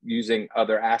 instead of using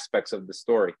other aspects of the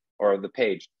story or the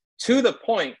page, to the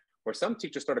point where some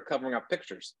teachers started covering up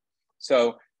pictures.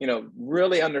 So,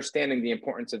 really understanding the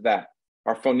importance of that.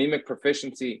 Our phonemic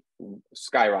proficiency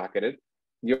skyrocketed.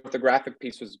 The orthographic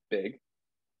piece was big.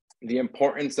 The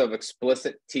importance of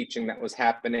explicit teaching that was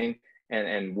happening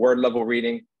and word level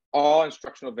reading, all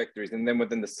instructional victories. And then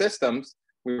within the systems,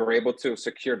 we were able to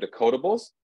secure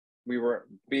decodables. We were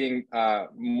being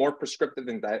more prescriptive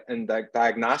and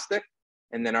diagnostic.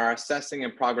 And then our assessing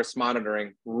and progress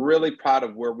monitoring, really proud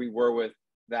of where we were with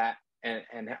that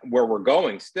and where we're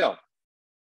going still.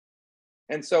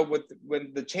 And so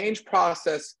when the change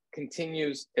process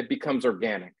continues, it becomes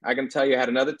organic. I can tell you, I had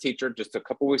another teacher just a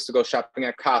couple of weeks ago shopping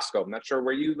at Costco. I'm not sure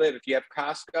where you live if you have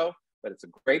Costco, but it's a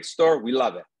great store. We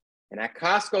love it. And at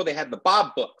Costco, they had the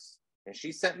Bob books. And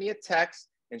she sent me a text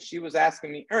and she was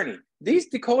asking me, Ernie, these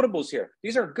decodables here,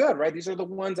 these are good, right? These are the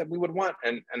ones that we would want.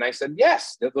 And I said,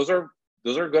 yes, those are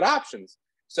good options.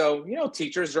 So,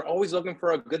 teachers are always looking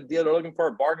for a good deal. They're looking for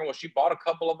a bargain. Well, she bought a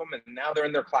couple of them and now they're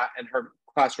in her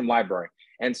classroom library.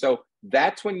 And so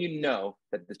that's when you know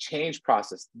that the change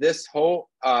process, this whole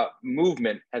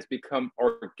movement has become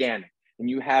organic. And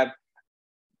you have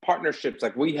partnerships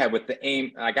like we have with the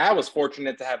AIM. Like I was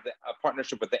fortunate to have a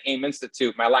partnership with the AIM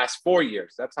Institute my last 4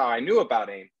 years. That's how I knew about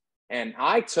AIM. And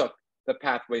I took the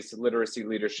Pathways to Literacy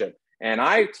Leadership, and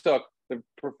I took the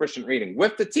Proficient Reading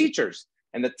with the teachers,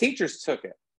 and the teachers took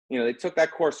it. You know, they took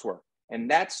that coursework, and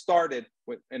that started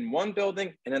in one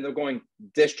building, and then they're going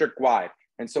district wide.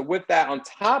 And so with that, on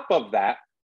top of that,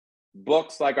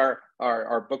 books like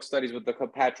our book studies with the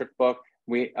Kilpatrick book,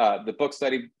 the book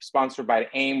study sponsored by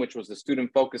AIM, which was the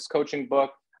student-focused coaching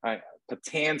book.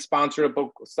 Patan sponsored a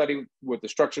book study with the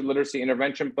Structured Literacy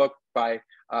Intervention book by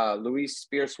Louise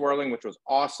Spear-Swirling, which was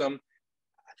awesome.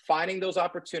 Finding those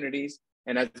opportunities,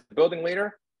 and as a building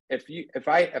leader, if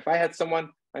I had someone,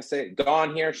 I say,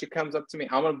 Dawn here, she comes up to me,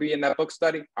 I'm going to be in that book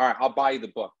study. All right, I'll buy you the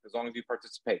book as long as you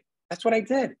participate. That's what I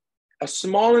did. A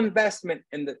small investment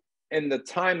in the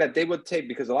time that they would take,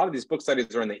 because a lot of these book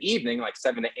studies are in the evening, like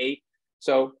 7 to 8.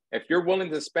 So if you're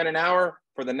willing to spend an hour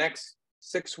for the next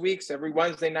 6 weeks, every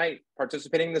Wednesday night,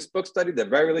 participating in this book study, the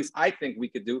very least I think we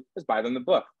could do is buy them the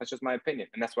book. That's just my opinion.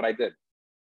 And that's what I did.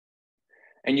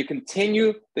 And you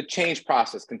continue the change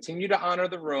process, continue to honor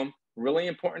the room. Really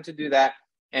important to do that.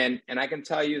 And I can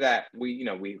tell you that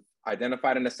we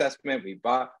identified an assessment, we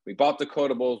bought the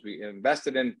codables, we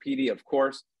invested in PD, of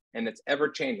course, and it's ever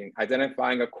changing.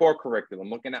 Identifying a core curriculum,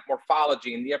 looking at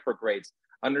morphology in the upper grades,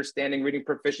 understanding reading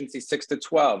proficiency 6 to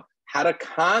 12. How do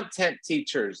content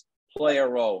teachers play a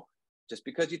role? Just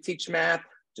because you teach math,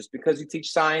 just because you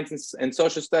teach science and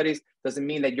social studies doesn't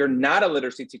mean that you're not a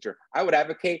literacy teacher. I would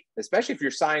advocate, especially if you're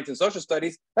science and social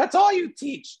studies, that's all you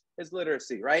teach is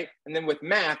literacy, right? And then with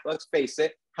math, let's face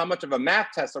it, how much of a math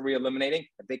test are we eliminating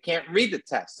if they can't read the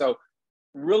test? So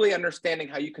really understanding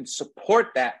how you can support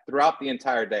that throughout the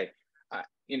entire day.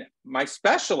 My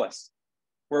specialists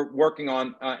were working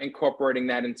on incorporating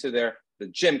that into the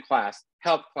gym class,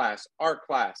 health class, art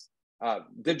class,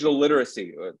 digital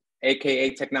literacy, AKA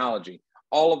technology.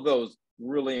 All of those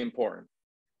really important.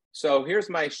 So here's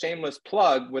my shameless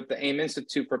plug with the AIM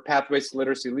Institute for Pathways to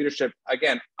Literacy Leadership.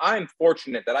 Again, I'm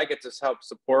fortunate that I get to help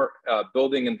support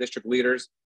building and district leaders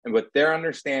and with their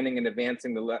understanding and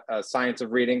advancing the science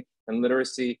of reading and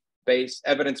literacy-based,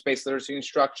 evidence-based literacy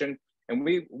instruction. And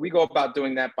we go about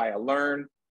doing that by a learn,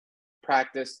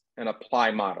 practice, and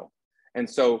apply model. And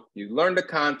so you learn the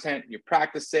content, you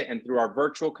practice it, and through our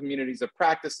virtual communities of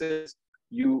practices,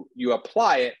 you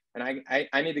apply it. And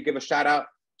I need to give a shout out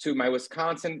to my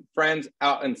Wisconsin friends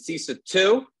out in CISA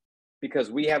 2, because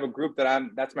we have a group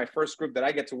that's my first group that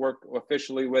I get to work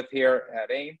officially with here at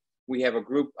AIM. We have a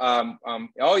group,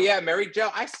 oh yeah, Mary Jo,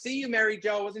 I see you, Mary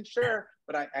Jo, I wasn't sure,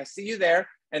 but I see you there.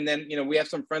 And then, we have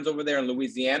some friends over there in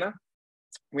Louisiana.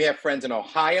 We have friends in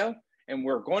Ohio, and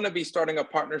we're going to be starting a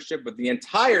partnership with the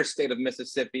entire state of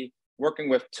Mississippi, working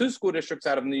with 2 school districts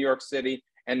out of New York City.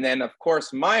 And then, of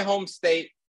course, my home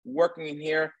state, working in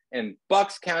here in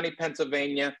Bucks County,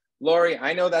 Pennsylvania. Lori,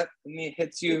 I know that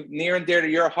hits you near and dear to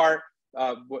your heart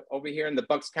over here in the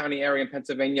Bucks County area in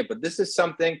Pennsylvania, but this is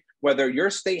something, whether your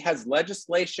state has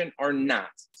legislation or not.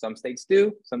 Some states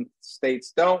do, some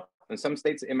states don't, and some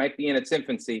states it might be in its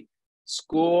infancy.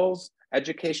 Schools,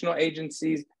 educational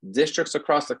agencies, districts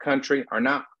across the country are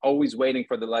not always waiting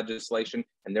for the legislation,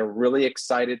 and they're really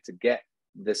excited to get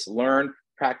this learn,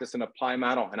 practice, and apply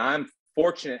model. And I'm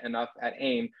fortunate enough at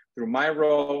AIM, through my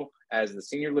role as the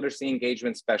Senior Literacy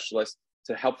Engagement Specialist,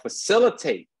 to help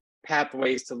facilitate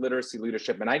pathways to literacy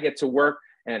leadership. And I get to work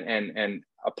and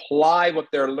apply what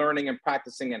they're learning and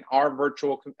practicing in our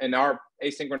virtual and our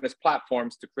asynchronous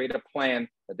platforms to create a plan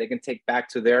that they can take back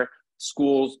to their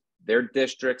schools, their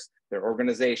districts, their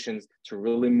organizations to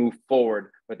really move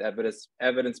forward with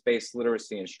evidence-based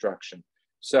literacy instruction.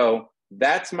 So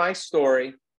that's my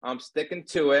story. I'm sticking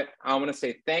to it. I want to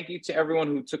say thank you to everyone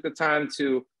who took the time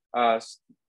to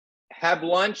have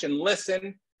lunch and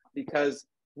listen, because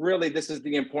really this is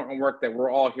the important work that we're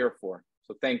all here for.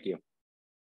 So thank you.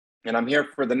 And I'm here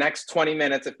for the next 20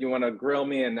 minutes if you want to grill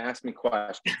me and ask me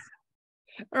questions.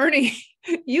 Ernie,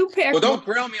 you packed. Well, don't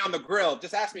grill me on the grill.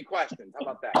 Just ask me questions.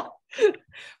 How about that?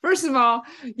 First of all,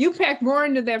 you packed more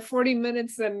into that 40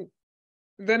 minutes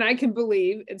than I can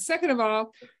believe. And second of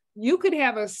all, you could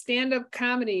have a stand-up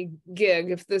comedy gig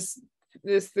if this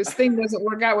thing doesn't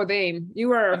work out with AIM.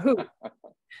 You are a hoot.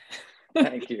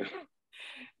 Thank you.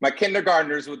 My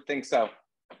kindergartners would think so.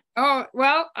 Oh,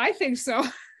 well, I think so.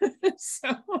 So,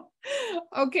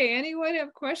 okay, anyone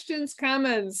have questions,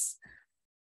 comments?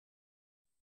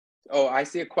 Oh, I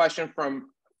see a question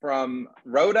from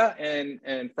Rhoda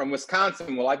and from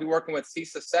Wisconsin. Will I be working with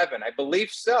CISA 7? I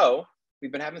believe so.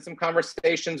 We've been having some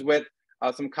conversations with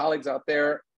some colleagues out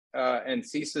there in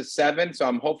CISA 7. So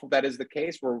I'm hopeful that is the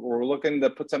case. We're looking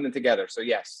to put something together. So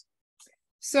yes.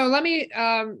 So let me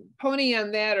pony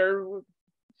on that, or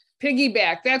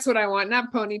piggyback. That's what I want,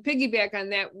 not pony, piggyback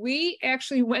on that. We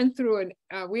actually went through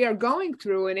we are going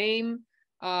through an AIM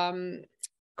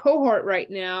cohort right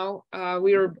now.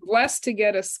 We were blessed to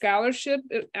get a scholarship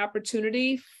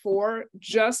opportunity for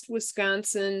just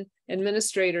Wisconsin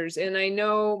administrators. And I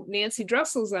know Nancy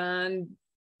Dressel's on,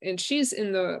 and she's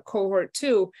in the cohort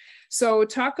too. So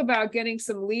talk about getting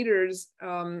some leaders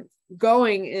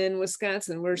going in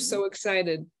Wisconsin. We're so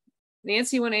excited.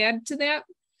 Nancy, you want to add to that?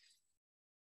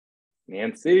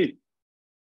 Nancy.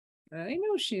 I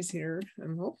know she's here.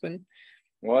 I'm hoping.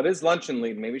 Well, it is luncheon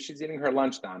lead. Maybe she's eating her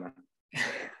lunch, Donna.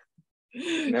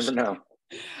 Never know.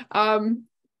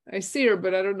 I see her,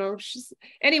 but I don't know if she's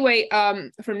anyway.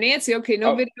 From Nancy. Okay,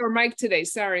 no video or mic today.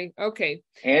 Sorry. Okay.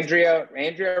 Andrea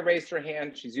raised her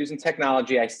hand. She's using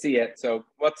technology. I see it. So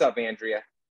what's up, Andrea?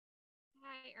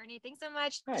 Hi, Ernie. Thanks so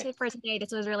much Hi. for today.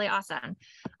 This was really awesome.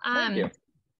 Thank you.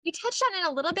 You touched on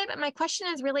it a little bit, but my question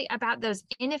is really about those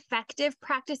ineffective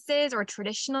practices or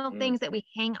traditional things that we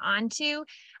hang on to.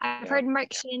 I've heard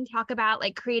Mark Shin talk about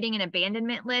like creating an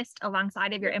abandonment list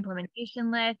alongside of your implementation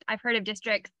list. I've heard of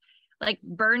districts like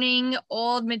burning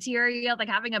old material, like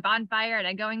having a bonfire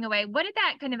and going away. What did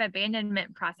that kind of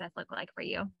abandonment process look like for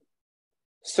you?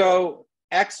 So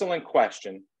excellent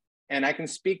question. And I can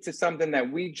speak to something that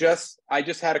I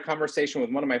just had a conversation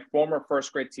with one of my former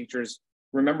first grade teachers.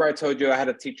 Remember I told you I had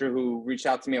a teacher who reached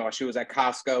out to me while she was at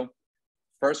Costco,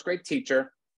 first grade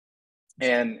teacher.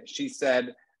 And she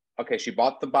said, okay, she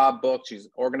bought the Bob book. She's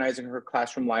organizing her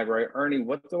classroom library. Ernie,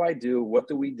 what do I do? What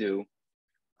do we do?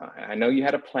 I know you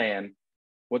had a plan.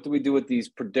 What do we do with these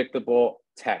predictable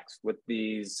texts, with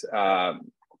these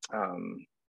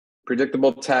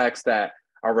predictable texts that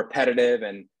are repetitive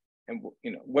and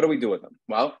what do we do with them?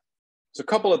 Well, there's a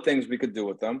couple of things we could do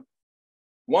with them.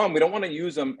 One, we don't want to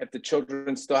use them if the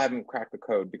children still haven't cracked the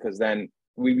code, because then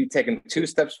we'd be taking 2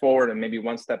 steps forward and maybe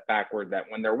 1 step backward. That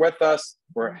when they're with us,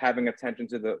 we're having attention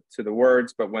to the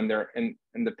words, but when they're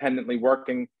independently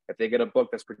working, if they get a book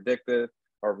that's predictive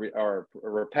or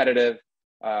repetitive,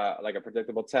 like a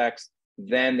predictable text,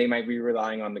 then they might be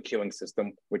relying on the queuing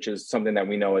system, which is something that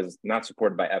we know is not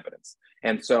supported by evidence.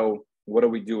 And so what do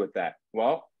we do with that?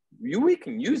 Well, we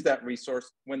can use that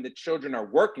resource when the children are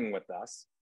working with us,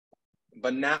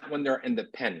 but not when they're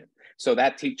independent. So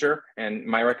that teacher, and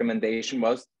my recommendation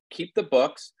was keep the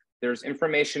books. There's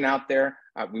information out there.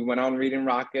 We went on Reading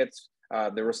Rockets.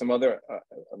 There was some other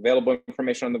available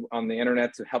information on the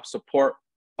internet to help support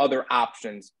other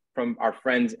options from our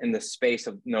friends in the space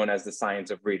known as the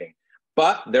science of reading.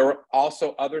 But there were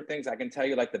also other things I can tell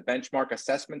you, like the benchmark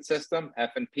assessment system,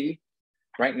 F&P.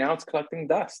 Right now it's collecting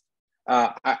dust.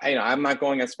 I'm not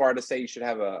going as far to say you should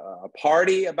have a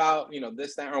party about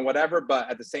this, that, or whatever, but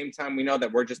at the same time, we know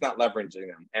that we're just not leveraging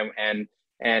them.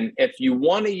 And if you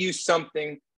want to use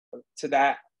something to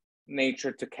that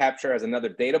nature to capture as another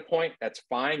data point, that's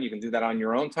fine. You can do that on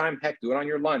your own time. Heck, do it on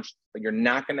your lunch, but you're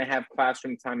not going to have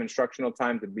classroom time, instructional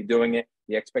time to be doing it.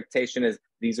 The expectation is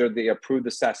these are the approved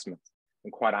assessments.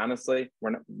 And quite honestly,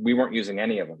 we weren't using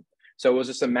any of them. So it was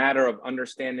just a matter of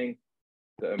understanding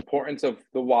the importance of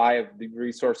the why of the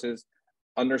resources,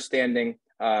 understanding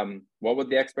what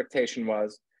the expectation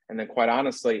was, and then quite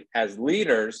honestly, as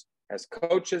leaders, as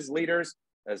coaches, leaders,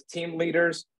 as team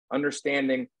leaders,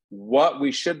 understanding what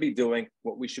we should be doing,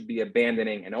 what we should be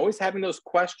abandoning, and always having those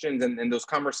questions and those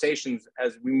conversations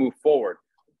as we move forward.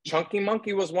 Chunky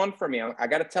Monkey was one for me. I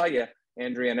got to tell you,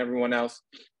 Andrea and everyone else,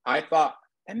 I thought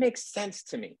that makes sense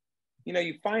to me.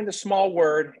 You find a small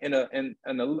word in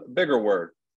a bigger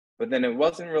word. But then it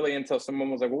wasn't really until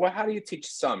someone was like, well, how do you teach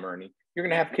sum, Ernie? You're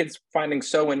going to have kids finding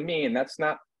so in me, and that's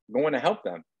not going to help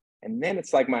them. And then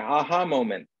it's like my aha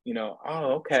moment,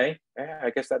 oh, okay. Yeah, I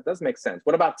guess that does make sense.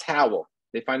 What about towel?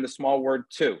 They find the small word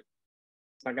too.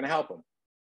 It's not going to help them.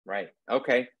 Right.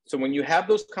 Okay. So when you have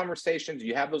those conversations,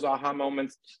 you have those aha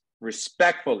moments,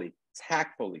 respectfully,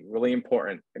 tactfully, really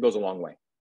important. It goes a long way.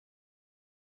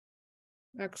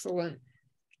 Excellent.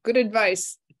 Good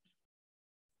advice.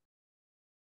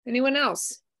 Anyone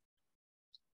else?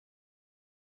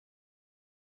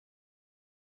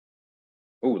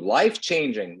 Oh,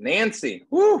 life-changing. Nancy,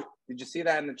 woo! Did you see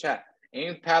that in the chat?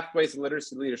 AIM Pathways to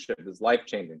Literacy Leadership is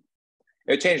life-changing.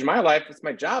 It changed my life. It's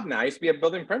my job now. I used to be a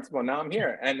building principal. Now I'm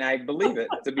here, and I believe it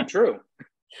to be true.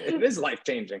 It is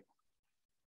life-changing.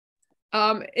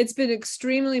 It's been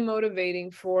extremely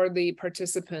motivating for the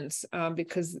participants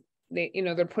because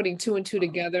they're putting 2 and 2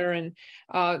 together, and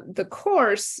the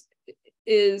course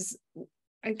is,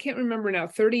 I can't remember now,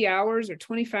 30 hours or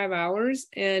 25 hours.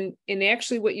 And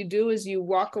actually what you do is you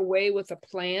walk away with a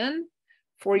plan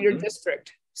for your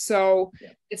district. So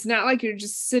it's not like you're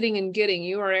just sitting and getting,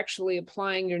 you are actually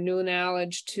applying your new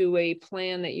knowledge to a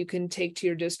plan that you can take to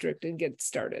your district and get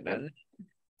started on.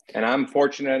 And I'm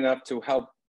fortunate enough to help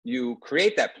you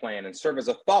create that plan and serve as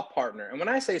a thought partner. And when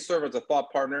I say serve as a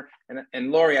thought partner,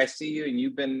 and Lori, I see you and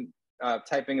you've been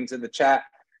typing into the chat,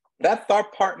 that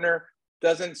thought partner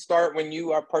doesn't start when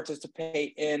you are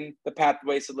participate in the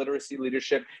Pathways to Literacy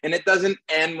Leadership, and it doesn't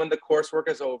end when the coursework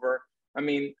is over. I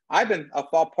mean, I've been a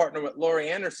thought partner with Lori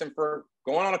Anderson for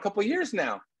going on a couple of years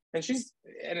now. And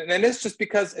and it's just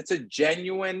because it's a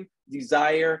genuine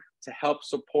desire to help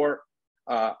support,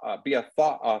 be a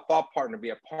thought partner,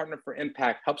 be a partner for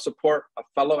impact, help support a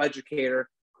fellow educator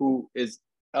who is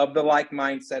of the like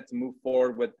mindset to move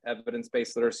forward with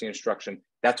evidence-based literacy instruction.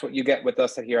 That's what you get with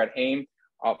us here at AIM.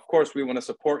 Of course, we want to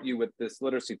support you with this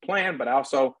literacy plan, but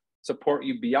also support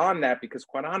you beyond that, because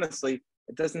quite honestly,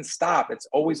 it doesn't stop. It's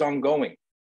always ongoing.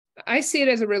 I see it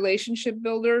as a relationship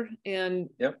builder. And,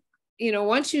 you know,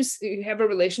 once you have a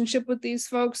relationship with these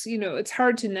folks, you know, it's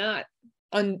hard to not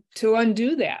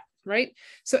undo that, right?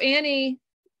 So Annie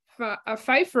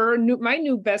Pfeiffer, my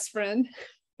new best friend.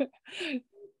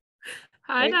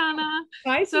 Hi, Donna.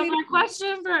 Hi, so my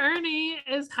question for Ernie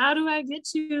is, how do I get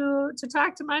you to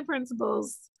talk to my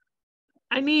principals?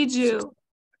 I need you.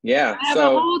 Yeah. I have a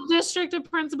whole district of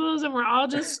principals and we're all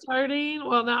just starting.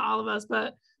 Well, not all of us,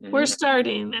 but we're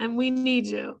starting and we need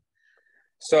you.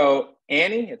 So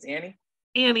Annie, it's Annie?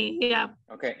 Annie, yeah.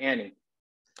 Okay, Annie.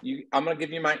 I'm gonna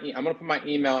give you I'm gonna put my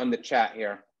email in the chat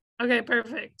here. Okay,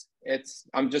 perfect.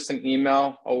 I'm just an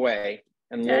email away,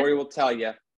 and Lori will tell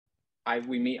you.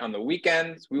 We meet on the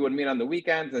weekends. We would meet on the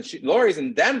weekends, and Lori's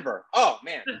in Denver. Oh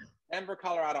man, Denver,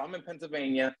 Colorado. I'm in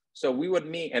Pennsylvania, so we would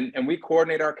meet, and we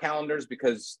coordinate our calendars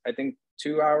because I think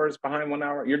 2 hours behind, 1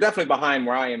 hour. You're definitely behind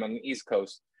where I am on the East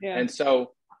Coast, and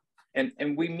so, and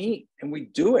we meet and we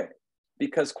do it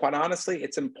because quite honestly,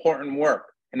 it's important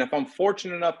work. And if I'm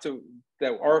fortunate enough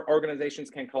that our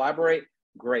organizations can collaborate,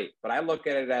 great. But I look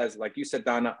at it as, like you said,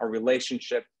 Donna, a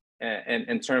relationship, and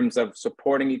in terms of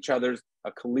supporting each other's,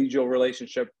 a collegial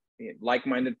relationship,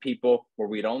 like-minded people where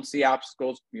we don't see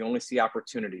obstacles, we only see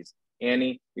opportunities.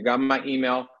 Annie, you got my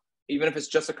email. Even if it's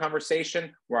just a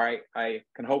conversation where I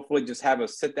can hopefully just have a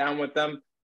sit down with them,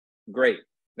 great.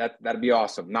 That'd be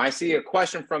awesome. Now I see a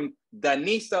question from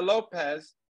Danisa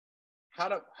Lopez.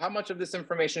 How much of this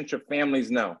information should families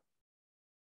know?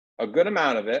 A good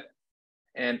amount of it.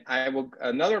 And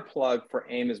another plug for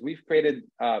AIM is we've created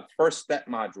first step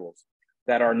modules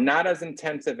that are not as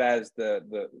intensive as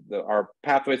our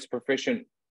Pathways to Proficient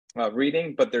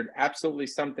reading, but they're absolutely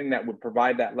something that would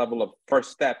provide that level of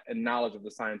first step and knowledge of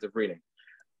the science of reading.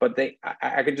 But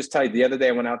I can just tell you, the other day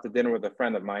I went out to dinner with a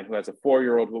friend of mine who has a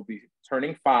 4-year-old who will be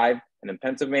turning 5, and in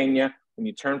Pennsylvania, when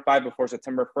you turn 5 before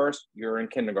September 1st, you're in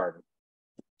kindergarten.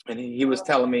 And he was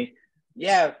telling me,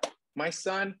 yeah, my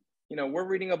son, you know, we're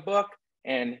reading a book,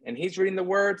 and he's reading the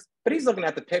words, but he's looking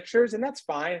at the pictures, and that's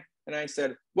fine. And I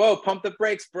said, whoa, pump the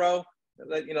brakes, bro.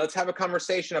 Let's have a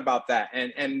conversation about that.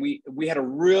 And we had a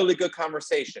really good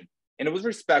conversation, and it was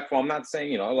respectful. I'm not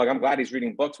saying, you know, like, I'm glad he's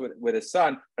reading books with his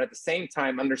son, but at the same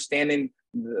time, understanding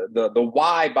the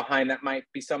why behind that might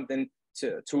be something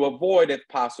to avoid if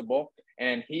possible.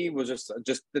 And he was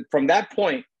just from that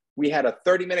point, we had a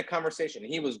 30-minute conversation.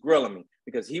 He was grilling me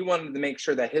because he wanted to make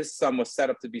sure that his son was set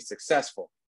up to be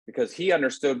successful, because he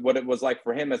understood what it was like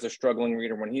for him as a struggling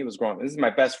reader when he was growing up. This is my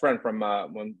best friend from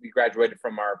when we graduated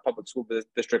from our public school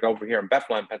district over here in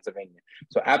Bethlehem, Pennsylvania.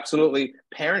 So absolutely,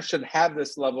 parents should have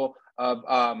this level of,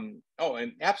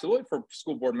 and absolutely for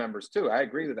school board members too. I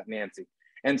agree with that, Nancy.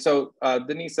 And so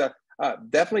Denisa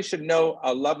definitely should know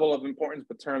a level of importance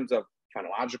in terms of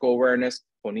phonological awareness,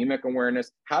 phonemic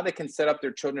awareness, how they can set up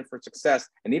their children for success.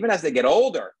 And even as they get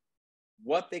older,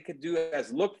 what they could do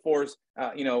as look-fors,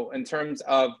 in terms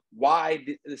of why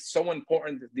it's so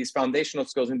important that these foundational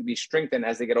skills need to be strengthened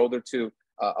as they get older to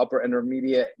upper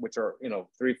intermediate, which are,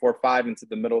 3, 4, 5 into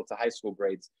the middle to high school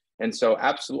grades. And so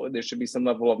absolutely, there should be some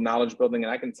level of knowledge building.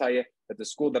 And I can tell you that the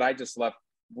school that I just left,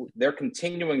 they're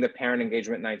continuing the parent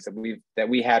engagement nights that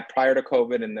we had prior to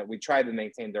COVID and that we tried to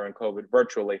maintain during COVID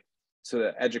virtually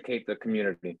to educate the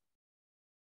community.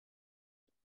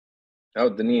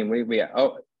 Oh,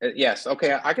 Deneen, yes.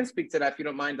 Okay, I can speak to that if you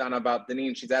don't mind, Donna, about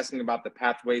Deneen. She's asking about the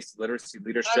Pathways to Literacy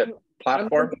Leadership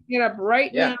platform. I'm looking it up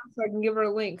right now so I can give her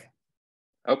a link.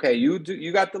 Okay, you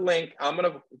got the link. I'm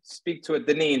going to speak to it,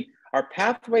 Deneen. Our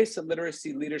Pathways to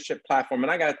Literacy Leadership platform,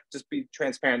 and I got to just be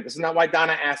transparent. This is not why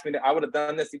Donna asked me to. I would have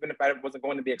done this even if I wasn't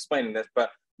going to be explaining this, but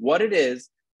what it is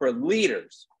for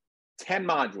leaders, 10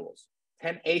 modules,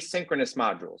 10 asynchronous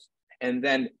modules. And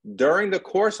then during the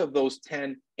course of those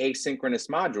 10 asynchronous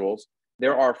modules,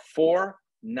 there are 4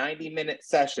 90-minute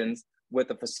sessions with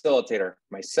a facilitator,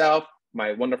 myself,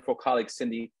 my wonderful colleague,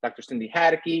 Dr. Cindy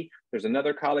Haddocky. There's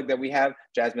another colleague that we have,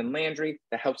 Jasmine Landry,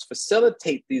 that helps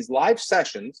facilitate these live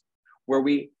sessions where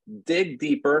we dig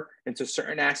deeper into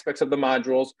certain aspects of the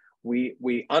modules.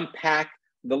 We unpack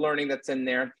the learning that's in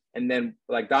there. And then,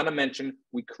 like Donna mentioned,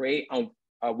 we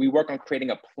work on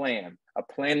creating a plan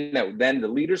that then the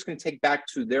leaders can take back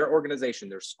to their organization,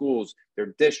 their schools, their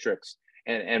districts,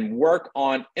 and work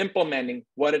on implementing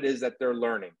what it is that they're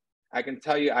learning. I can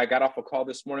tell you, I got off a call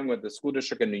this morning with the school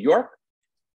district in New York.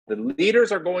 The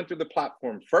leaders are going through the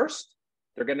platform first.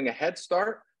 They're getting a head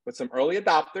start with some early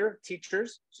adopter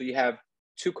teachers. So you have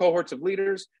 2 cohorts of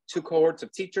leaders, 2 cohorts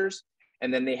of teachers,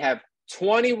 and then they have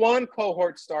 21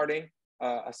 cohorts starting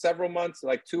several months,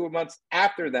 like 2 months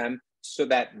after them, so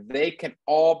that they can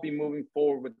all be moving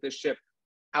forward with this ship.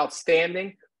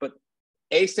 Outstanding, but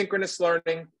asynchronous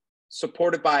learning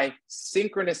supported by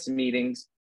synchronous meetings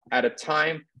at a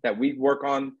time that we work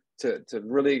on to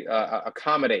really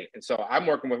accommodate. And so I'm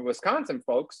working with Wisconsin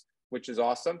folks, which is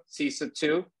awesome. CISA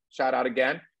 2, shout out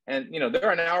again. And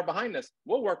they're an hour behind us.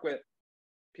 We'll work with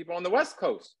people on the West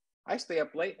Coast. I stay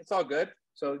up late, it's all good.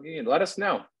 So let us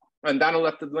know. And Donna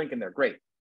left the link in there, great.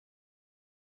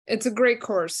 It's a great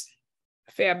course,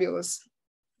 fabulous.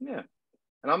 Yeah,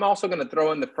 and I'm also gonna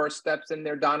throw in the first steps in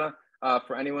there, Donna,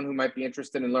 for anyone who might be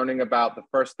interested in learning about the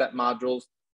first step modules,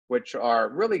 which are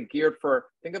really geared for,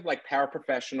 think of like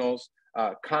paraprofessionals,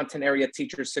 content area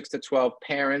teachers, 6 to 12,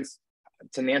 parents,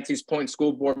 to Nancy's point,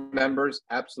 school board members,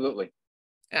 absolutely.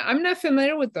 I'm not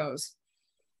familiar with those.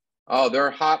 Oh,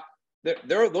 they're hot.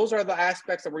 Those are the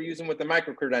aspects that we're using with the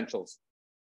micro-credentials.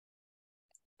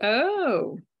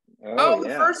 Oh, yeah.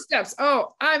 The first steps.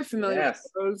 Oh, I'm familiar Yes.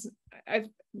 with those.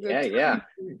 Yeah.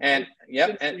 And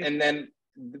yep, and then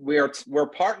we're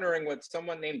partnering with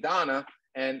someone named Donna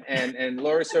and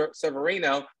Lori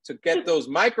Severino to get those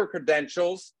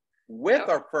micro-credentials with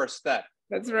our first step.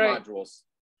 That's right. Modules.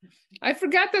 I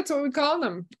forgot that's what we call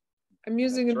them. I'm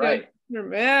using That's right.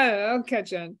 Yeah, I'll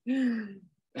catch on.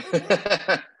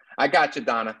 I got you,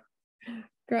 Donna.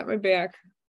 Got my back.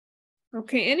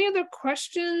 Okay, any other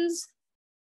questions?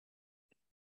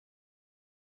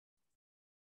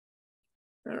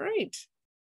 All right.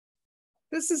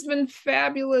 This has been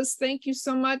fabulous. Thank you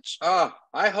so much.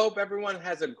 I hope everyone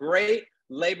has a great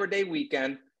Labor Day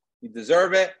weekend. You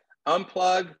deserve it.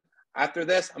 Unplug. After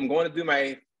this, I'm going to do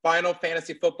my final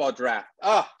fantasy football draft.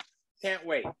 Can't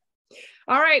wait.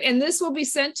 All right, and this will be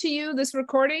sent to you, this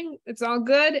recording. It's all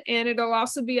good, and it'll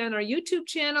also be on our YouTube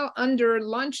channel under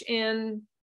Lunch and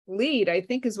Lead, I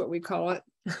think is what we call it.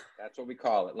 That's what we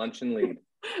call it, Lunch and Lead.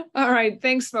 All right,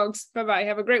 thanks, folks. Bye-bye.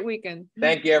 Have a great weekend.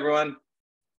 Thank you, everyone.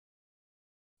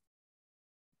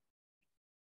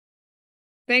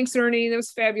 Thanks, Ernie. That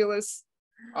was fabulous.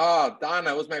 Oh, Donna,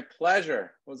 it was my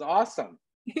pleasure. It was awesome.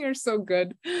 You're so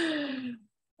good.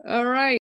 All right.